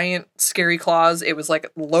giant, scary claws. It was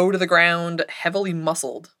like low to the ground, heavily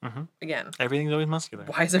muscled. Again, Everything's always muscular.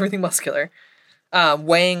 why is everything muscular?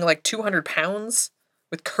 Weighing like 200 pounds,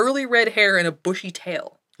 with curly red hair and a bushy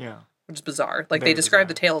tail. Yeah. Which is bizarre. Like, Very they described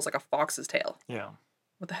bizarre. the tail as like a fox's tail. Yeah.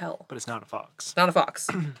 What the hell? But it's not a fox. It's not a fox.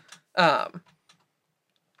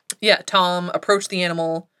 Yeah, Tom approached the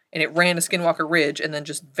animal, and it ran to Skinwalker Ridge and then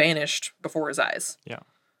just vanished before his eyes. Yeah.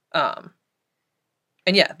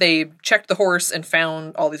 And yeah, they checked the horse and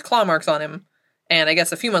found all these claw marks on him. And I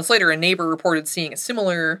guess a few months later, a neighbor reported seeing a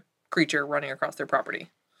similar creature running across their property.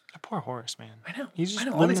 That poor horse, man. I know. He's just I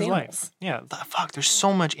know, all living these his animals. life. Yeah. Fuck, there's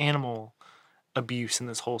so much animal abuse in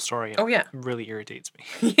this whole story. Oh, yeah. It really irritates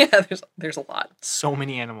me. Yeah, there's a lot. So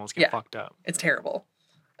many animals get Yeah. fucked up. It's terrible.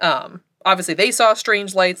 Obviously, they saw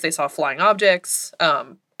strange lights. They saw flying objects.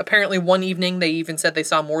 Apparently, one evening, they even said they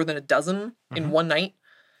saw more than a dozen in one night.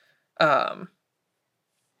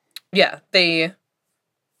 Yeah, they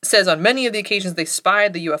says on many of the occasions they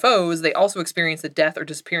spied the UFOs, they also experienced the death or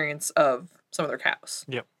disappearance of some of their cows.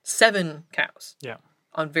 Yep. 7 cows. Yeah.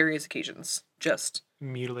 On various occasions. Just,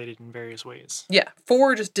 Mutilated in various ways. yeah.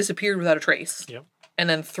 4 just disappeared without a trace. Yep. And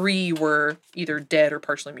then 3 were either dead or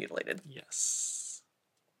partially mutilated. Yes.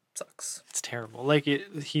 Sucks. It's terrible. Like,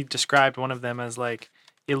 he described one of them as, like,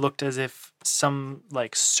 it looked as if some,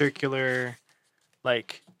 like, circular,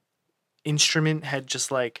 like, instrument had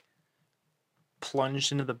just, like,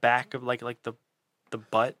 plunged into the back of, like the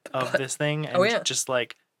butt of this thing and just,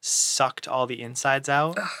 like, sucked all the insides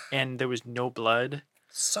out. And there was no blood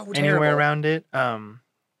So terrible. anywhere around it.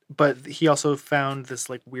 But he also found this,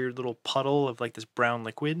 like, weird little puddle of, like, this brown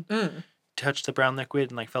liquid. Touched the brown liquid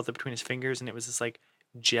and, like, felt it between his fingers, and it was this, like,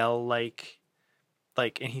 gel-like,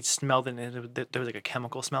 and he smelled it, and there was, like, a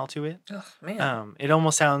chemical smell to it. Ugh, man. It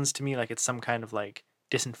almost sounds to me like it's some kind of, like,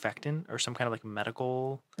 disinfectant or some kind of, like,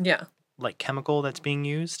 medical, Yeah. like, chemical that's being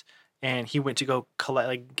used. And he went to go collect,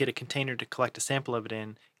 like, get a container to collect a sample of it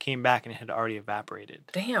in, came back, and it had already evaporated.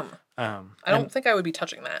 Damn. I And- don't think I would be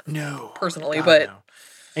touching that. No. Personally, God, but- no.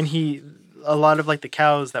 And a lot of, like, the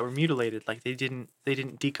cows that were mutilated, like, they didn't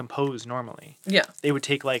decompose normally. Yeah. They would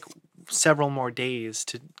take, like, several more days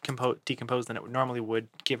to decompose than it normally would,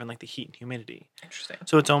 given, like, the heat and humidity. Interesting.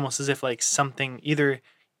 So it's almost as if, like, something either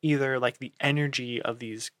like the energy of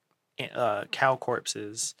these cow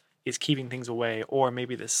corpses is keeping things away, or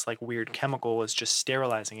maybe this, like, weird chemical is just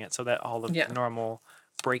sterilizing it so that all of the normal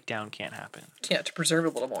breakdown can't happen. Yeah, to preserve it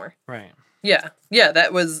a little more. Right. Yeah. Yeah,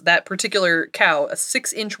 that was that particular cow, a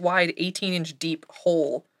 6-inch wide, 18-inch deep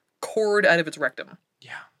hole cored out of its rectum.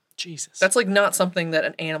 Yeah. Jesus. That's, like, not something that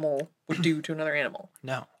an animal would do to another animal.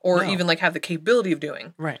 No. Or No. even, like, have the capability of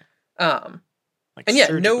doing. Right. Like, And yeah,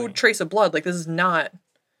 no surgically. trace of blood. Like, this is not,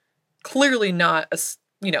 clearly not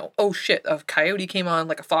oh shit, a coyote came on,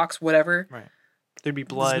 like a fox, whatever. Right. There'd be This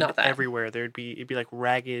is blood not that. everywhere. It'd be like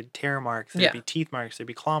ragged tear marks. There'd be teeth marks. There'd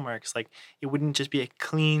be claw marks. Like, it wouldn't just be a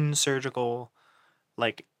clean surgical,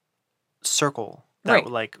 like, circle that Right.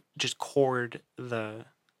 would, like, just cord the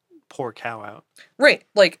poor cow out. Right.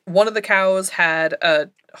 Like, one of the cows had a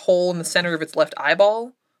hole in the center of its left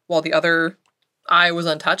eyeball, while the other eye was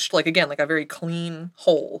untouched. Like, again, like a very clean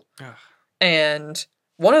hole. Ugh. And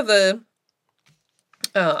one of the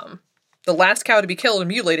last cow to be killed and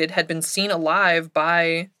mutilated had been seen alive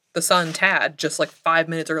by the son Tad just like 5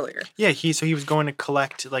 minutes earlier. Yeah, he was going to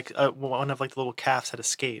collect, like, one of, like, the little calves had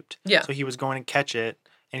escaped. Yeah. So he was going to catch it,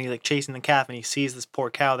 and he's, like, chasing the calf, and he sees this poor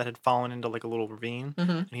cow that had fallen into, like, a little ravine,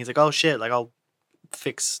 and he's like, oh shit, like, I'll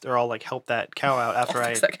like, help that cow out after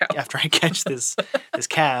fix that cow. after I catch this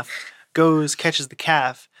calf. Goes, catches the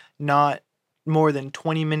calf. Not more than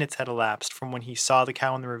 20 minutes had elapsed from when he saw the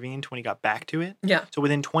cow in the ravine to when he got back to it. Yeah. So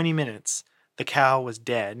within 20 minutes, the cow was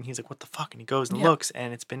dead, and he's like, what the fuck? And he goes and looks,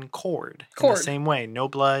 and it's been cored. In the same way. No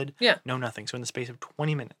blood. Yeah. No nothing. So in the space of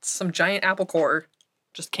 20 minutes. Some giant apple core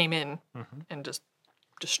just came in and just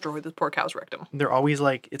destroyed the poor cow's rectum. They're always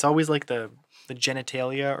like, it's always like the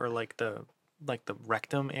genitalia or like the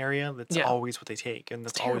rectum area. That's always what they take, and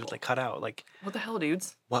that's always what they cut out. Like, What the hell,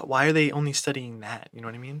 dudes? why are they only studying that? You know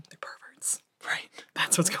what I mean? They're perverts. Right.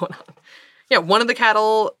 That's what's going on. Yeah, one of the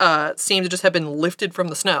cattle seemed to just have been lifted from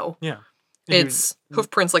the snow. Yeah. Its hoof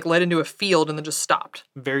prints like led into a field and then just stopped.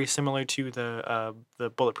 Very similar to the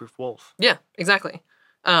bulletproof wolf. Yeah, exactly.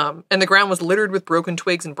 And the ground was littered with broken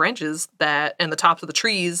twigs and branches and the tops of the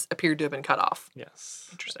trees appeared to have been cut off. Yes.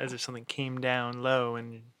 Interesting. As if something came down low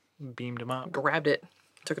and beamed him up. Grabbed it,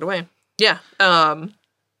 took it away. Yeah.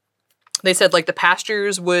 They said like the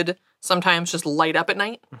pastures would sometimes just light up at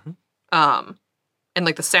night. And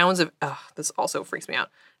like the sounds of, this also freaks me out.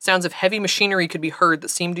 Sounds of heavy machinery could be heard that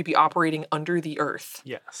seemed to be operating under the earth.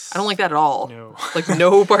 Yes. I don't like that at all. No. Like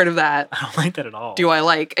no part of that I don't like that at all. do I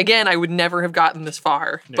like. Again, I would never have gotten this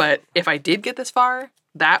far. No. But if I did get this far,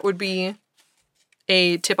 that would be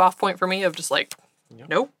a tip-off point for me of just like, Yep.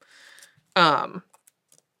 nope.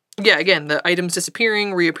 Yeah, again, the items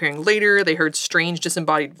disappearing, reappearing later. They heard strange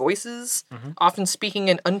disembodied voices, often speaking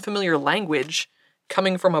an unfamiliar language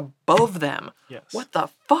coming from above them. Yes. What the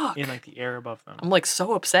fuck? In like the air above them. I'm like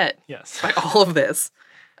so upset Yes. by all of this.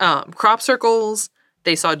 Crop circles.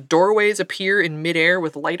 They saw doorways appear in midair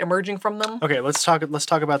with light emerging from them. Okay, let's talk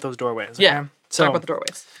about those doorways. Okay? Yeah. So, Talk about the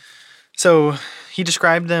doorways. So he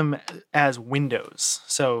described them as windows.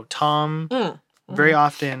 So Tom very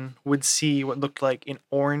often would see what looked like an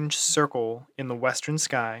orange circle in the western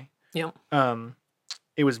sky. Yep.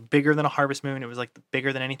 It was bigger than a harvest moon. It was like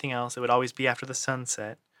bigger than anything else. It would always be after the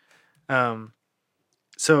sunset.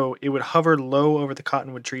 So it would hover low over the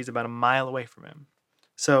cottonwood trees about a mile away from him.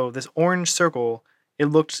 So this orange circle, it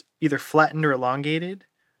looked either flattened or elongated.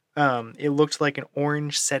 It looked like an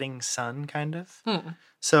orange setting sun, kind of.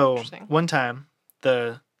 So Interesting. one time,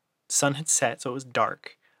 the sun had set, so it was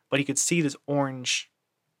dark, but he could see this orange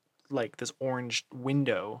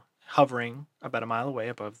window hovering about a mile away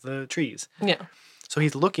above the trees. Yeah. So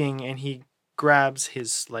he's looking, and he grabs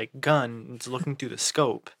his gun and is looking through the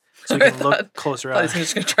scope, so he can look closer I up. was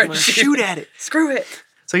just gonna try to Shoot at it. Screw it.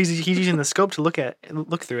 So he's using the scope to look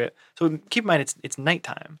through it. So keep in mind it's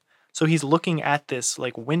nighttime. So he's looking at this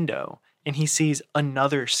window, and he sees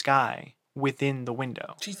another sky within the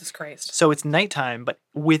window. Jesus Christ. So it's nighttime, but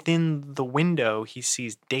within the window he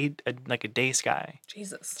sees a day sky.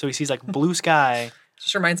 Jesus. So he sees blue sky,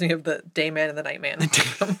 Just reminds me of the day man and the night man.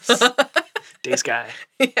 day sky.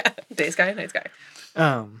 Yeah. Day sky, night sky.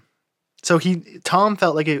 So Tom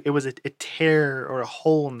felt like it was a tear or a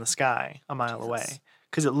hole in the sky a mile away,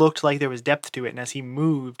 because it looked like there was depth to it, and as he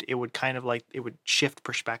moved, it would kind of it would shift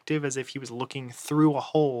perspective as if he was looking through a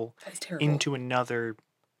hole That is terrible. into another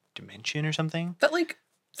dimension or something. That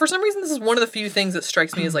for some reason this is one of the few things that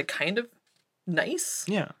strikes me as kind of nice.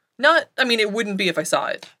 Yeah. It wouldn't be if I saw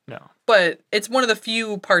it. No. But it's one of the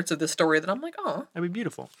few parts of the story that I'm like, oh, That'd be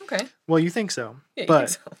beautiful. okay. Well, you think so. Yeah, you but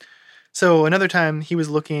think so. So another time he was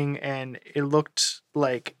looking, and it looked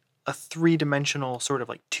like a 3-dimensional sort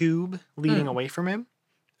of tube leading away from him.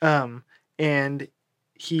 And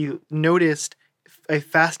he noticed a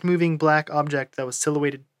fast-moving black object that was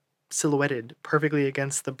silhouetted perfectly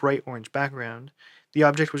against the bright orange background. The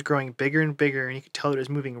object was growing bigger and bigger, and he could tell it was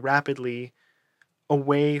moving rapidly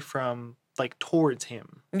away from, towards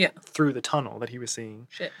him. Yeah. Through the tunnel that he was seeing.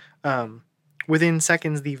 Shit. Within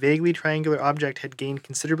seconds, the vaguely triangular object had gained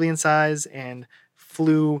considerably in size and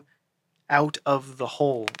flew out of the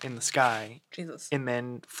hole in the sky, Jesus. and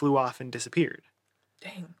then flew off and disappeared.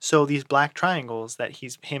 Dang. So these black triangles that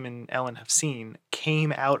him and Ellen have seen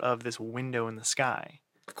came out of this window in the sky.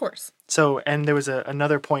 Of course. So, and there was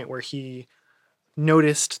another point where he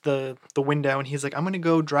noticed the window, and he's like, I'm going to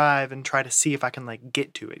go drive and try to see if I can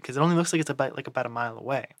get to it, because it only looks like it's about a mile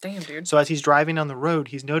away. Damn, dude. So as he's driving down the road,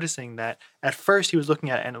 he's noticing that at first he was looking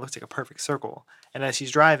at it and it looks like a perfect circle. And as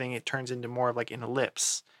he's driving, it turns into more of an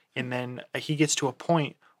ellipse. And then he gets to a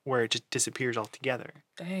point where it just disappears altogether.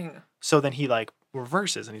 Dang. So then he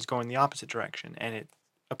reverses, and he's going the opposite direction, and it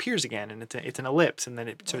appears again, and it's an ellipse, and then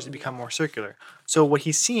it starts to become more circular. So what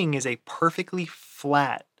he's seeing is a perfectly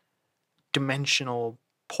flat dimensional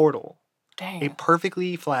portal. Dang. A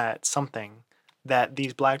perfectly flat something that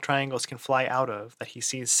these black triangles can fly out of, that he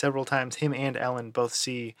sees several times. Him and Ellen both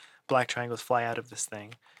see black triangles fly out of this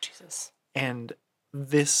thing. Jesus. And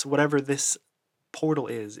whatever this portal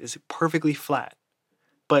is perfectly flat,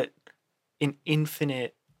 but an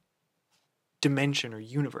infinite dimension or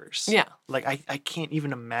universe. Yeah. I can't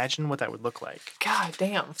even imagine what that would look like. God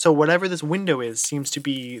damn. So whatever this window is seems to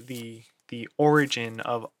be the origin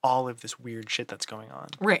of all of this weird shit that's going on.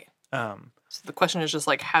 Right. So the question is just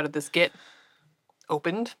how did this get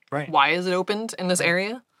opened? Right. Why is it opened in this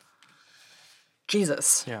area?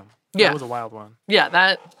 Jesus. Yeah. Yeah. That was a wild one. Yeah,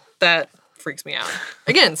 that freaks me out.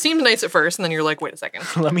 Again, seemed nice at first, and then you're like, wait a second.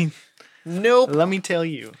 Let me Nope. tell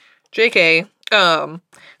you. JK.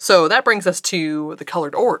 So that brings us to the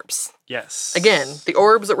colored orbs. Yes. Again, the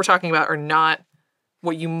orbs that we're talking about are not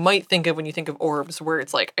what you might think of when you think of orbs, where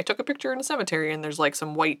it's like, I took a picture in a cemetery and there's like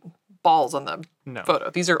some white balls on the No. photo.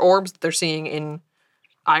 These are orbs they're seeing in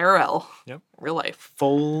IRL, Yep. real life.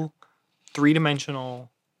 Full 3-dimensional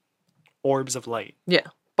orbs of light. Yeah,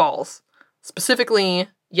 balls. Specifically,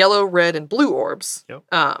 yellow, red, and blue orbs. Yep.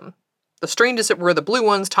 The strangest were the blue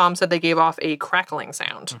ones. Tom said they gave off a crackling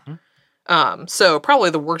sound. Mm-hmm. So probably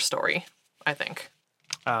the worst story, I think.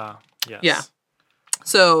 Yes. Yeah.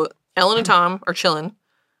 So Ellen and Tom are chilling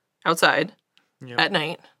outside Yep. at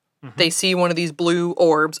night. Mhm. They see one of these blue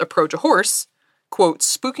orbs approach a horse, quote,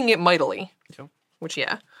 spooking it mightily. Yep. Which,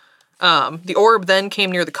 yeah. The orb then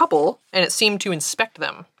came near the couple, and it seemed to inspect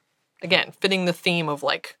them. Again, fitting the theme of,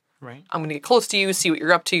 like, Right. I'm going to get close to you, see what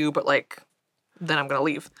you're up to, but, like, then I'm going to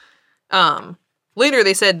leave. Later,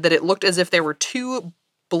 they said that it looked as if there were two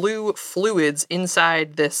blue fluids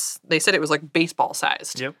inside this, they said it was, like,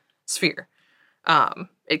 baseball-sized Yep. sphere.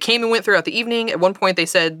 It came and went throughout the evening. At one point, they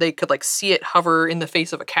said they could like see it hover in the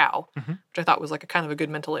face of a cow, Mhm. which I thought was like a kind of a good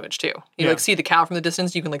mental image too. You Yeah. like see the cow from the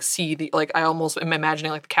distance. You can like see the like I almost am imagining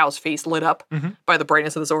like the cow's face lit up Mhm. by the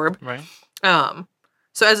brightness of this orb. Right.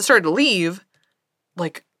 So as it started to leave,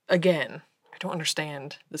 like again, I don't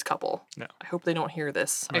understand this couple. No. I hope they don't hear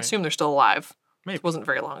this. I Right. assume they're still alive. Maybe. It wasn't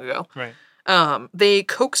very long ago. Right. They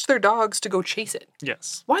coaxed their dogs to go chase it.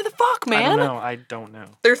 Yes. Why the fuck, man? I don't know.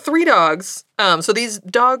 There are 3 dogs. So these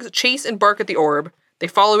dogs chase and bark at the orb. They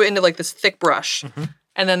follow it into like this thick brush.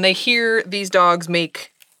 And then they hear these dogs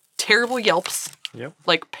make terrible yelps, Yep.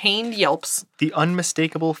 like pained yelps. The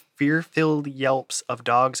unmistakable, fear-filled yelps of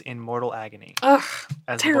dogs in mortal agony, Ugh,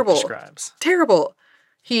 as terrible. the book describes. Terrible.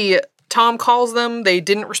 Tom calls them. They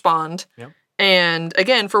didn't respond. Yep. And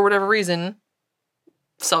again, for whatever reason,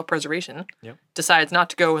 self-preservation, Yep. decides not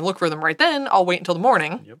to go and look for them right then. I'll wait until the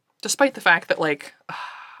morning. Yep. Despite the fact that like,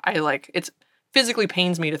 it's physically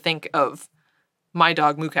pains me to think of my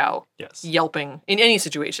dog Mukau Yes. yelping in any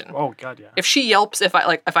situation. Oh God, yeah. If she yelps, if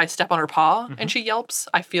I step on her paw and she yelps,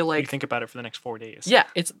 I feel You like think about it for the next 4 days. yeah,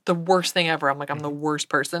 it's the worst thing ever. I'm like I'm the worst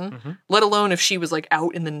person. Mhm. Let alone if she was like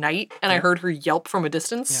out in the night and I Yeah. heard her yelp from a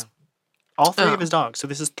distance. All 3 of his dogs. So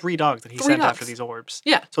this is 3 dogs that he 3 sent after dogs. these orbs.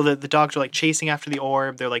 Yeah. So the dogs are like chasing after the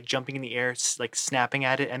orb. They're like jumping in the air, like snapping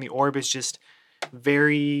at it, and the orb is just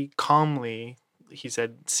very calmly. He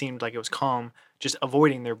said seemed like it was calm, just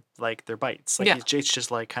avoiding their bites. Like Yeah. it's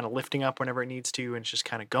just like kind of lifting up whenever it needs to, and it's just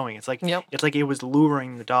kind of going. It's like Yep. it's like it was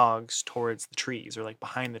luring the dogs towards the trees or like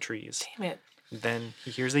behind the trees. Damn it. Then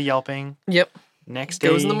he hears the yelping. Yep. Next day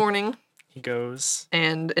Goes in the morning he goes.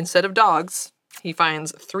 and instead of dogs, he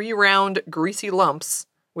finds 3 round greasy lumps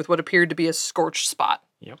with what appeared to be a scorched spot.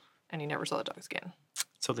 Yep. And he never saw the dogs again.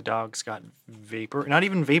 So the dogs got not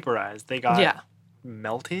even vaporized. They got Yeah.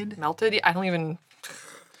 melted. Melted? I don't even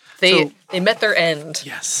So- they met their end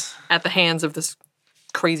Yes. at the hands of this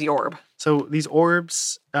crazy orb. So these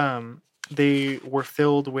orbs, they were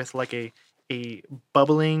filled with like a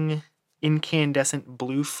bubbling, incandescent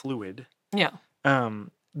blue fluid. Yeah.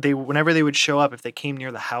 They whenever they would show up, if they came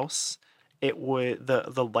near the house, it would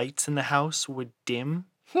the lights in the house would dim,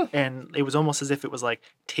 and it was almost as if it was like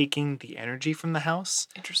taking the energy from the house.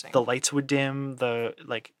 Interesting. The lights would dim, the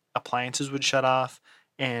like appliances would shut off.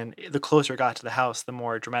 And the closer it got to the house, the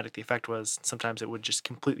more dramatic the effect was. Sometimes it would just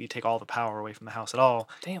completely take all the power away from the house at all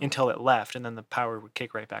Damn. until it left, and then the power would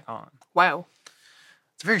kick right back on. Wow.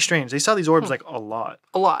 It's very strange. They saw these orbs like a lot.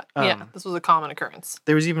 A lot. Yeah. Um, This was a common occurrence.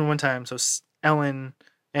 There was even one time, so Ellen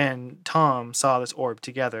and Tom saw this orb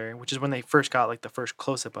together, which is when they first got like the first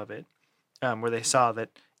close up of it, where they saw that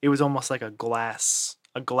it was almost like a glass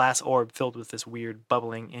orb filled with this weird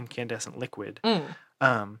bubbling incandescent liquid.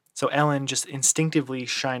 Mm. So Ellen just instinctively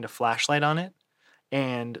shined a flashlight on it,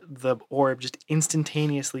 and the orb just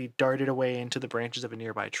instantaneously darted away into the branches of a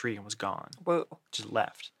nearby tree and was gone. Whoa. Just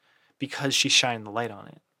left because she shined the light on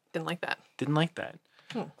it. Didn't like that. Didn't like that.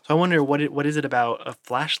 Hmm. So I wonder what is it about a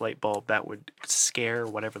flashlight bulb that would scare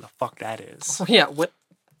whatever the fuck that is. Well, yeah. What?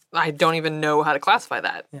 I don't even know how to classify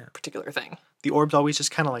that Yeah. particular thing. The orbs always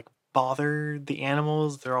just kind of like bother the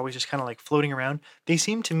animals. They're always just kind of like floating around. They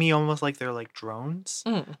seem to me almost like they're like drones.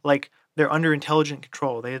 Mm. Like they're under intelligent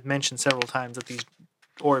control. They had mentioned several times that these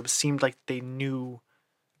orbs seemed like they knew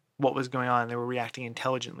what was going on. They were reacting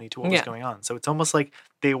intelligently to what was Yeah. going on. So it's almost like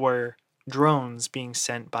they were drones being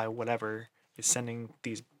sent by whatever is sending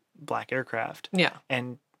these black aircraft Yeah.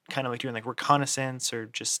 and kind of like doing like reconnaissance or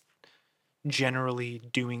just generally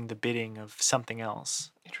doing the bidding of something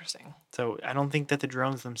else. Interesting. So I don't think that the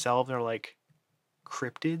drones themselves are like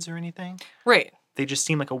cryptids or anything. Right. They just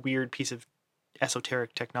seem like a weird piece of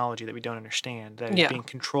esoteric technology that we don't understand that is Yeah. being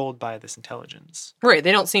controlled by this intelligence. Right.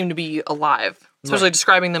 They don't seem to be alive. Especially Right.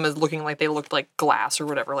 describing them as looking like they looked like glass or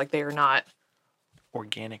whatever. Like they are not.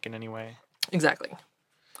 Organic in any way. Exactly.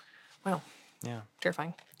 Wow. Yeah.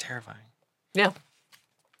 Terrifying. Terrifying. Yeah.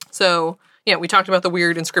 So, yeah, we talked about the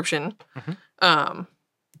weird inscription.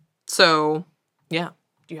 So, yeah.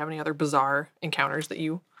 Do you have any other bizarre encounters that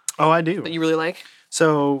you Oh, I do. really like?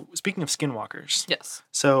 So, speaking of skinwalkers, Yes.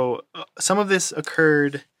 so some of this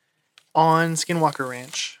occurred on Skinwalker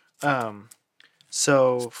Ranch.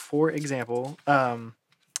 So, for example,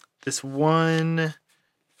 this one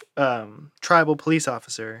tribal police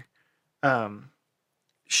officer,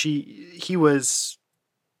 he was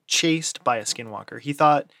chased by a skinwalker. He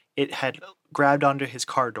thought it had grabbed onto his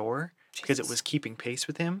car door because it Jesus. was keeping pace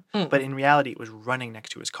with him, Mm. but in reality, it was running next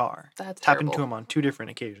to his car. That's It's happened terrible. to him on 2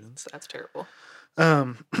 different occasions. That's terrible.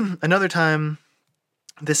 Another time,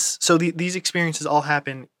 these experiences all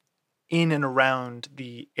happen in and around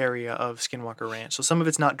the area of Skinwalker Ranch. So some of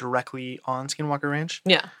it's not directly on Skinwalker Ranch.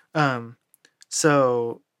 Yeah.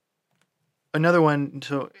 So another one,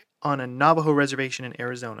 so on a Navajo reservation in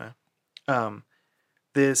Arizona,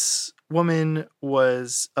 this woman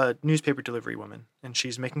was a newspaper delivery woman, and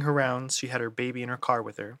she's making her rounds. She had her baby in her car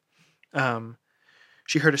with her.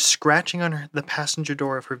 She heard a scratching on the passenger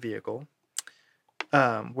door of her vehicle,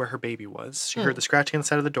 where her baby was. She heard the scratching on the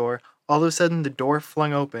side of the door. All of a sudden, the door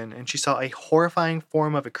flung open, and she saw a horrifying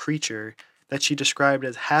form of a creature that she described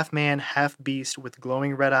as half man, half beast with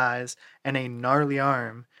glowing red eyes and a gnarly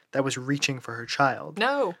arm that was reaching for her child.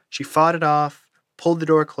 No. She fought it off, pulled the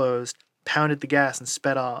door closed, pounded the gas, and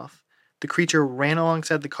sped off. The creature ran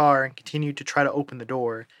alongside the car and continued to try to open the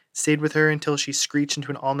door. Stayed with her until she screeched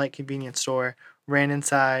into an all-night convenience store, ran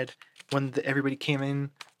inside. When everybody came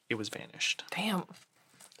in, it was vanished. Damn.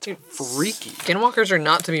 Dude, Freaky. skinwalkers are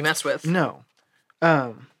not to be messed with. No.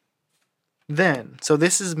 So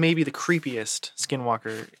this is maybe the creepiest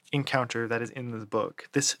skinwalker encounter that is in this book.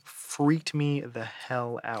 This freaked me the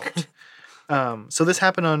hell out. So this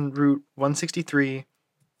happened on Route 163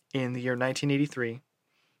 in the year 1983.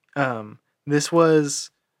 This was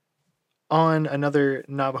on another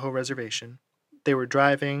Navajo reservation. They were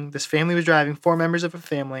driving. This family was driving. 4 members of a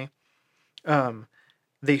family.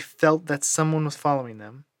 They felt that someone was following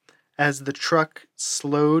them. As the truck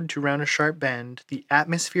slowed to round a sharp bend, the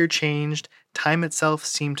atmosphere changed. Time itself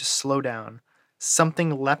seemed to slow down.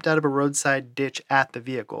 Something leapt out of a roadside ditch at the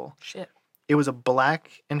vehicle. Shit. It was a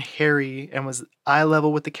black and hairy and was eye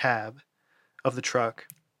level with the cab of the truck.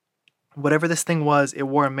 Whatever this thing was, it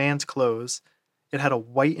wore a man's clothes. It had a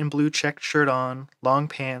white and blue checked shirt on, long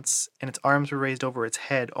pants, and its arms were raised over its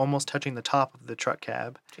head, almost touching the top of the truck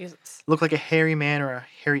cab. Jesus. It looked like a hairy man or a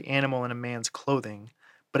hairy animal in a man's clothing,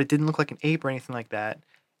 but it didn't look like an ape or anything like that.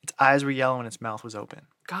 Its eyes were yellow and its mouth was open.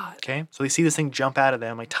 God. Okay? So they see this thing jump out of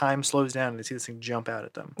them, like time slows down and they see this thing jump out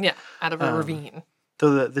at them. Yeah, out of a ravine.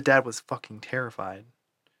 So the dad was fucking terrified.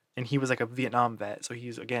 And he was like a Vietnam vet, so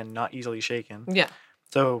he's, again, not easily shaken. Yeah.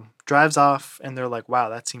 So drives off, and they're like, wow,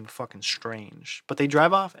 that seemed fucking strange. But they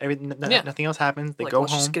drive off, nothing else happens. They Like, go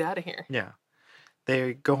let's home. just get out of here. Yeah.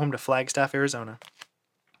 They go home to Flagstaff, Arizona.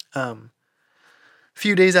 A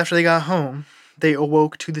few days after they got home, they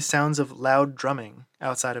awoke to the sounds of loud drumming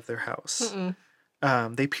outside of their house.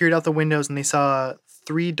 They peered out the windows and they saw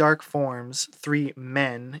 3 dark forms, 3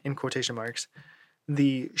 men, in quotation marks.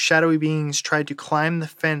 The shadowy beings tried to climb the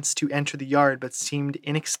fence to enter the yard, but seemed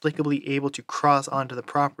inexplicably able to cross onto the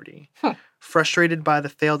property. Frustrated by the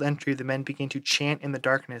failed entry, the men began to chant in the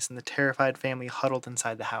darkness, and the terrified family huddled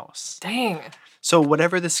inside the house. Dang. So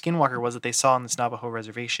whatever the skinwalker was that they saw on this Navajo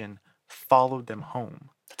reservation followed them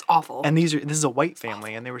home. That's awful. And this is a white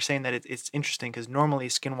family, and they were saying that it's interesting because normally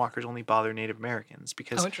skinwalkers only bother Native Americans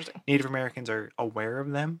because Oh, interesting. Native Americans are aware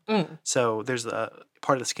of them. Mm. So there's a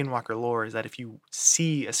part of the skinwalker lore is that if you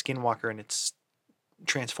see a skinwalker in its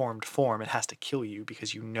transformed form, it has to kill you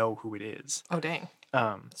because you know who it is. Oh, dang.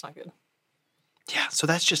 That's not good. Yeah, so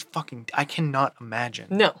that's just fucking... I cannot imagine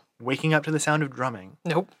No. waking up to the sound of drumming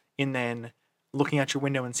Nope. and then looking out your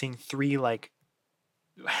window and seeing 3 like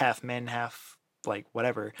half men, half like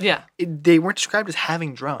whatever. Yeah. They weren't described as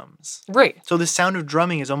having drums. Right. So the sound of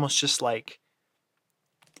drumming is almost just like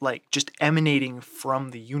just emanating from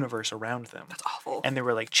the universe around them. That's awful. And they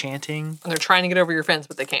were like chanting, And they're trying to get over your fence,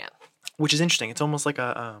 but they can't. which is interesting. It's almost like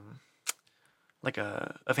a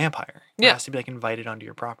vampire. It Yeah. has to be like invited onto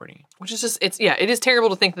your property. Which is just, it is terrible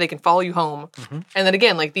to think that they can follow you home. Mhm. And then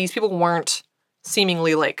again, like, these people weren't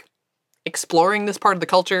seemingly, like, exploring this part of the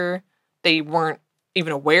culture. They weren't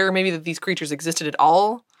even aware, maybe, that these creatures existed at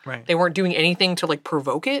all. Right. They weren't doing anything to like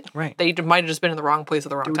provoke it. Right. They might have just been in the wrong place at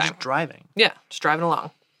the wrong They were time. just driving. Yeah, just driving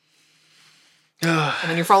along. And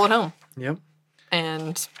then you're followed home. Yep.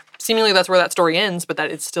 And seemingly that's where that story ends, but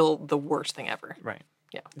that it's still the worst thing ever. Right.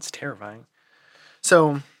 Yeah. It's terrifying.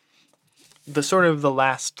 So, the sort of the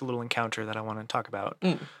last little encounter that I want to talk about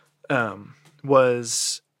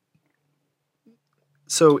was...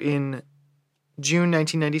 So, in June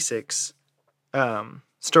 1996,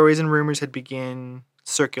 stories and rumors had begun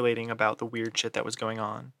circulating about the weird shit that was going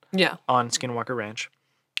on Yeah. Skinwalker Ranch.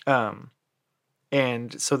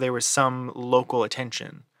 And so there was some local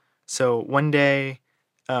attention. So one day,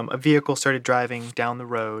 a vehicle started driving down the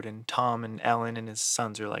road, and Tom and Ellen and his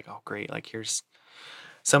sons are like, oh, great, like, here's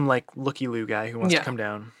some, like, looky-loo guy who wants to come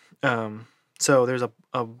down. So there's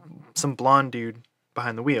some blonde dude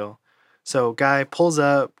behind the wheel. So guy pulls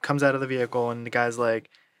up, comes out of the vehicle, and the guy's like,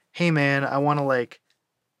 hey, man, I want to, like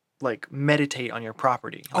meditate on your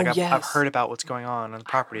property. Like, I've heard about what's going on the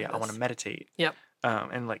property. I want to meditate. Yep.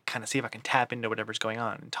 And, like, kind of see if I can tap into whatever's going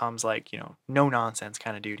on. And Tom's like, no nonsense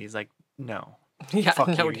kind of dude. He's like, no. Yeah, Fuck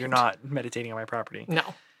no, you. dude. You're not meditating on my property. No.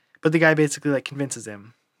 But the guy basically, like, convinces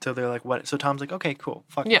him. So they're like, what? So Tom's like, okay, cool.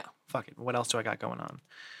 Fuck it. Yeah. Fuck it. What else do I got going on?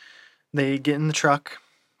 They get in the truck.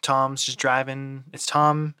 Tom's just driving. It's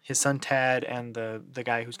Tom, his son Tad, and the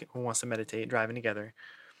guy who wants to meditate driving together.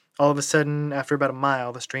 All of a sudden, after about a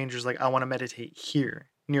mile, the stranger's like, I want to meditate here,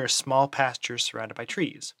 near a small pasture surrounded by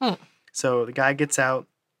trees. So the guy gets out,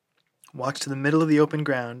 walks to the middle of the open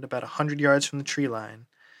ground, about 100 yards from the tree line.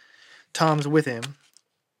 Tom's with him,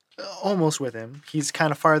 almost with him. He's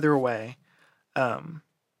kind of farther away. And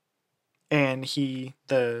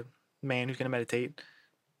the man who's going to meditate,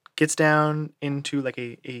 gets down into like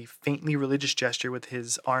a faintly religious gesture with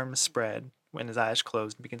his arms spread and his eyes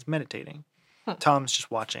closed and begins meditating. Tom's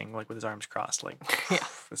just watching, like, with his arms crossed, like,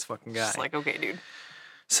 this fucking guy. It's like, okay, dude.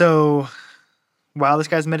 So, while this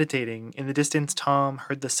guy's meditating, in the distance, Tom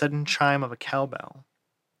heard the sudden chime of a cowbell.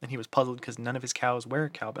 And he was puzzled because none of his cows wear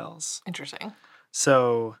cowbells. Interesting.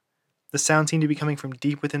 So, the sound seemed to be coming from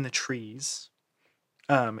deep within the trees.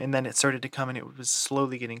 And then it started to come, and it was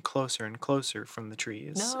slowly getting closer and closer from the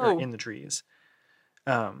trees. No. Or in the trees.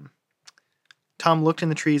 Tom looked in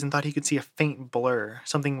the trees and thought he could see a faint blur,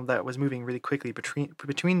 something that was moving really quickly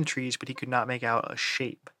between the trees, but he could not make out a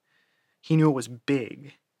shape. He knew it was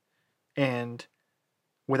big. And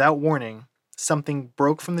without warning, something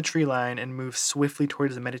broke from the tree line and moved swiftly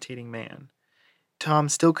towards the meditating man. Tom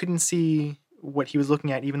still couldn't see what he was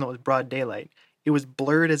looking at, even though it was broad daylight. It was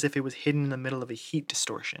blurred as if it was hidden in the middle of a heat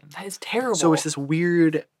distortion. That is terrible. So it's this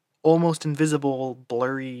weird, almost invisible,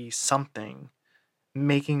 blurry something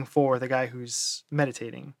making for the guy who's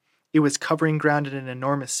meditating. It was covering ground at an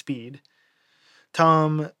enormous speed.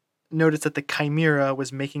 Tom noticed that the chimera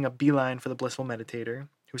was making a beeline for the blissful meditator,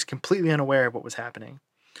 who was completely unaware of what was happening.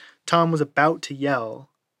 Tom was about to yell,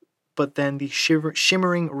 but then the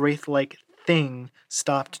shimmering wraith-like thing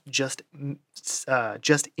stopped just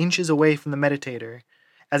inches away from the meditator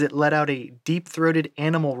as it let out a deep-throated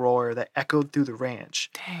animal roar that echoed through the ranch.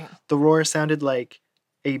 Dang. The roar sounded like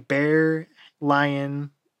a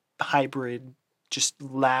bear-lion hybrid, just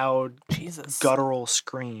loud, Jesus. guttural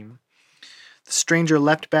scream. The stranger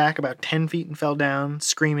leapt back about 10 feet and fell down,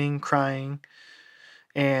 screaming, crying,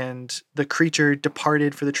 and the creature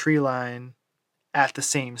departed for the tree line at the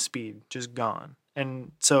same speed, just gone.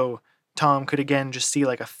 And so Tom could again just see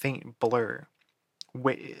like a faint blur.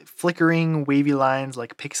 Flickering wavy lines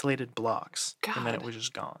like pixelated blocks. God. And then it was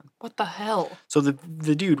just gone. What the hell? So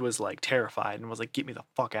the dude was like terrified and was like, get me the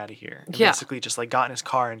fuck out of here. And Yeah. basically just like got in his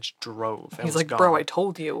car and just drove. And He's was like, gone. bro, I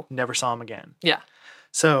told you. Never saw him again. Yeah.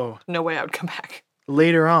 So No way I would come back.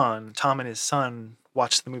 later on, Tom and his son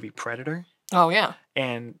watched the movie Predator. Oh, yeah.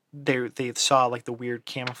 And they saw like the weird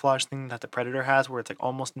camouflage thing that the Predator has where it's like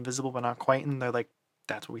almost invisible but not quite. And they're like,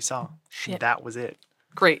 that's what we saw. Shit. That was it.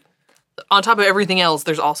 Great. On top of everything else,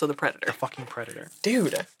 there's also the The Predator. fucking Predator.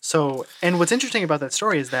 Dude. So, and what's interesting about that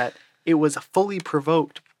story is that it was fully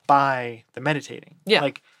provoked by the meditating. Yeah.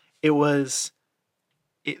 Like, it was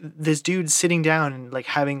this dude sitting down and, like,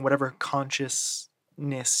 having whatever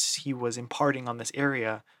consciousness he was imparting on this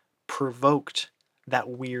area provoked that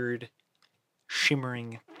weird,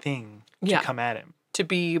 shimmering thing to Yeah. come at him. To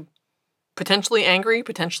be potentially angry,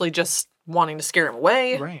 potentially just wanting to scare him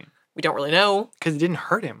away. Right. We don't really know. Because it didn't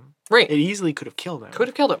hurt him. Right. It easily could have killed him. Could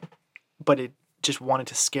have killed him. But it just wanted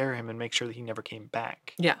to scare him and make sure that he never came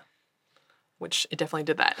back. Yeah. Which it definitely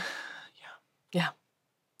did that. Yeah. Yeah.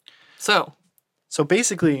 So,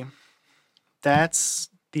 basically, that's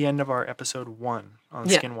the end of our episode 1 on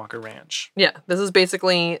Yeah. Skinwalker Ranch. yeah, this is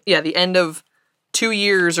basically, the end of 2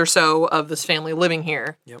 years or so of this family living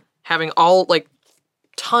here. Yep. Having all, like,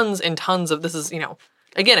 tons and tons of, this is,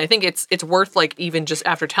 again, I think it's worth, like, even just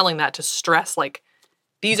after telling that to stress, like,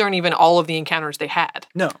 these aren't even all of the encounters they had.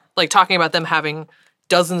 No. Like, talking about them having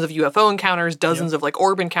dozens of UFO encounters, dozens of, like,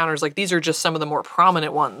 orb encounters, like, these are just some of the more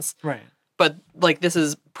prominent ones. Right. But, like, this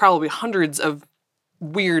is probably hundreds of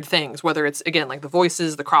weird things, whether it's, again, like, the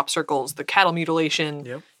voices, the crop circles, the cattle mutilation,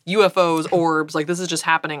 Yep. UFOs, orbs, like, this is just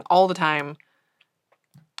happening all the time.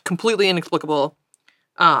 Completely inexplicable.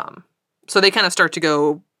 So they kind of start to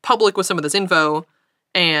go public with some of this info,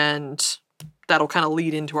 and that'll kind of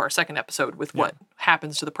lead into our second episode with what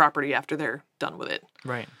happens to the property after they're done with it.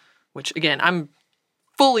 Right. Which, again, I'm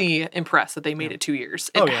fully impressed that they made it 2 years.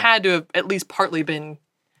 It Oh, yeah. had to have at least partly been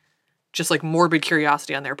just, like, morbid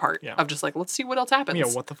curiosity on their part Yeah. of just, like, let's see what else happens. Yeah,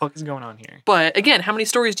 what the fuck is going on here? But, again, how many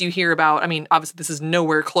stories do you hear about? I mean, obviously, this is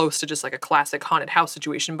nowhere close to just, like, a classic haunted house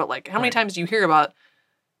situation, but, like, how many Right. times do you hear about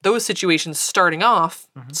those situations starting off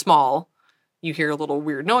small? You hear a little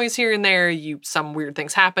weird noise here and there, some weird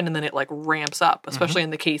things happen, and then it, like, ramps up, especially in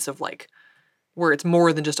the case of, like, where it's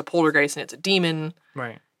more than just a poltergeist and it's a demon.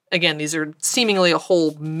 Right. Again, these are seemingly a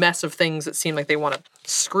whole mess of things that seem like they want to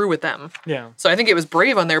screw with them. Yeah. So I think it was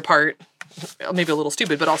brave on their part, maybe a little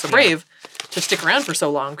stupid, but also brave, to stick around for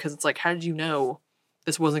so long, because it's like, how did you know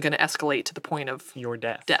this wasn't going to escalate to the point of Your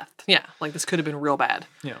death. death? Yeah, like, this could have been real bad.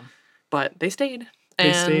 Yeah. But they stayed.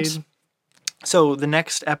 They And stayed. So the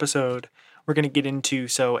next episode we're going to get into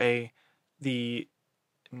the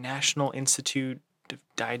National Institute of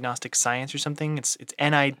Diagnostic Science or something. It's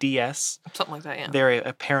NIDS. something like that, yeah. They're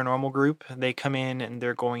a paranormal group. They come in and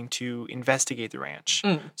they're going to investigate the ranch.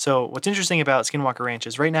 Mm. So what's interesting about Skinwalker Ranch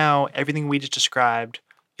is right now everything we just described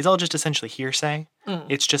is all just essentially hearsay. Mm.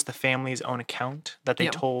 It's just the family's own account that they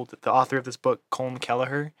Yeah. told the author of this book, Colm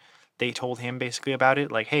Kelleher. They told him basically about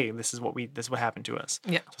it, like, hey, this is what happened to us.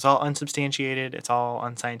 Yeah. So it's all unsubstantiated. It's all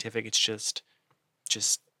unscientific. It's just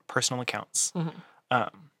personal accounts. Mhm.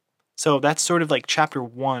 So that's sort of like chapter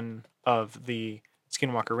 1 of the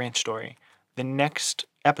Skinwalker Ranch story. The next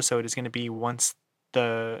episode is going to be once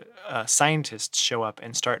the scientists show up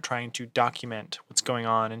and start trying to document what's going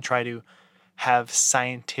on and try to have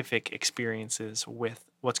scientific experiences with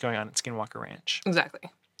what's going on at Skinwalker Ranch. Exactly.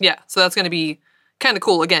 Yeah, so that's going to be kind of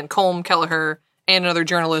cool. Again, Colm Kelleher and another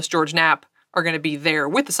journalist, George Knapp, are going to be there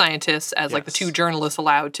with the scientists as, like, the Yes. 2 journalists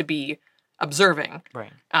allowed to be observing.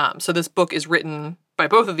 Right. So this book is written by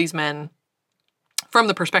both of these men from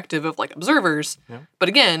the perspective of, like, observers, Yeah. but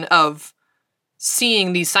again, of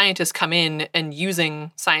seeing these scientists come in and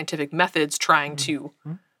using scientific methods, trying to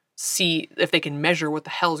see if they can measure what the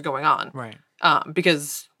hell's going on. Right.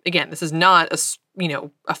 Because, again, this is not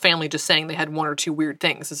a family just saying they had 1 or 2 weird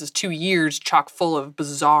things. This is 2 years chock full of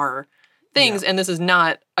bizarre things, and this is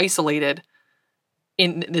not isolated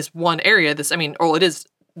in this one area. It is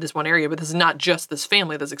this one area, but this is not just this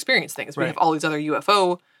family that's experienced things. We Right. have all these other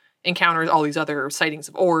UFO encounters, all these other sightings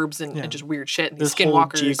of orbs and just weird shit. And these This whole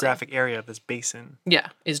skinwalkers. geographic area of this basin. Yeah,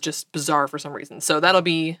 is just bizarre for some reason. So that'll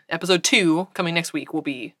be episode 2 coming next week. Will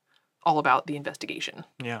be all about the investigation,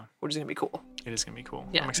 Yeah, which is gonna be cool. it is going to be cool.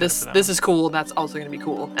 Yeah, I'm excited for that. this is cool. That's also going to be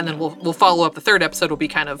cool. And then we'll follow up. The third episode will be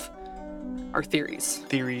kind of our theories.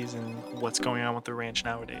 Theories and what's going on with the ranch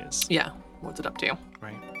nowadays. Yeah, what's it up to?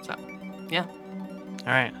 Right. So, yeah, All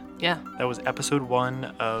right. yeah. That was episode 1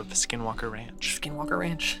 of Skinwalker Ranch. Skinwalker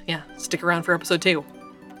Ranch. Yeah, stick around for episode 2.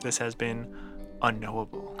 This has been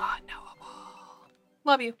Unknowable. Unknowable.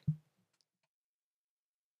 Love you.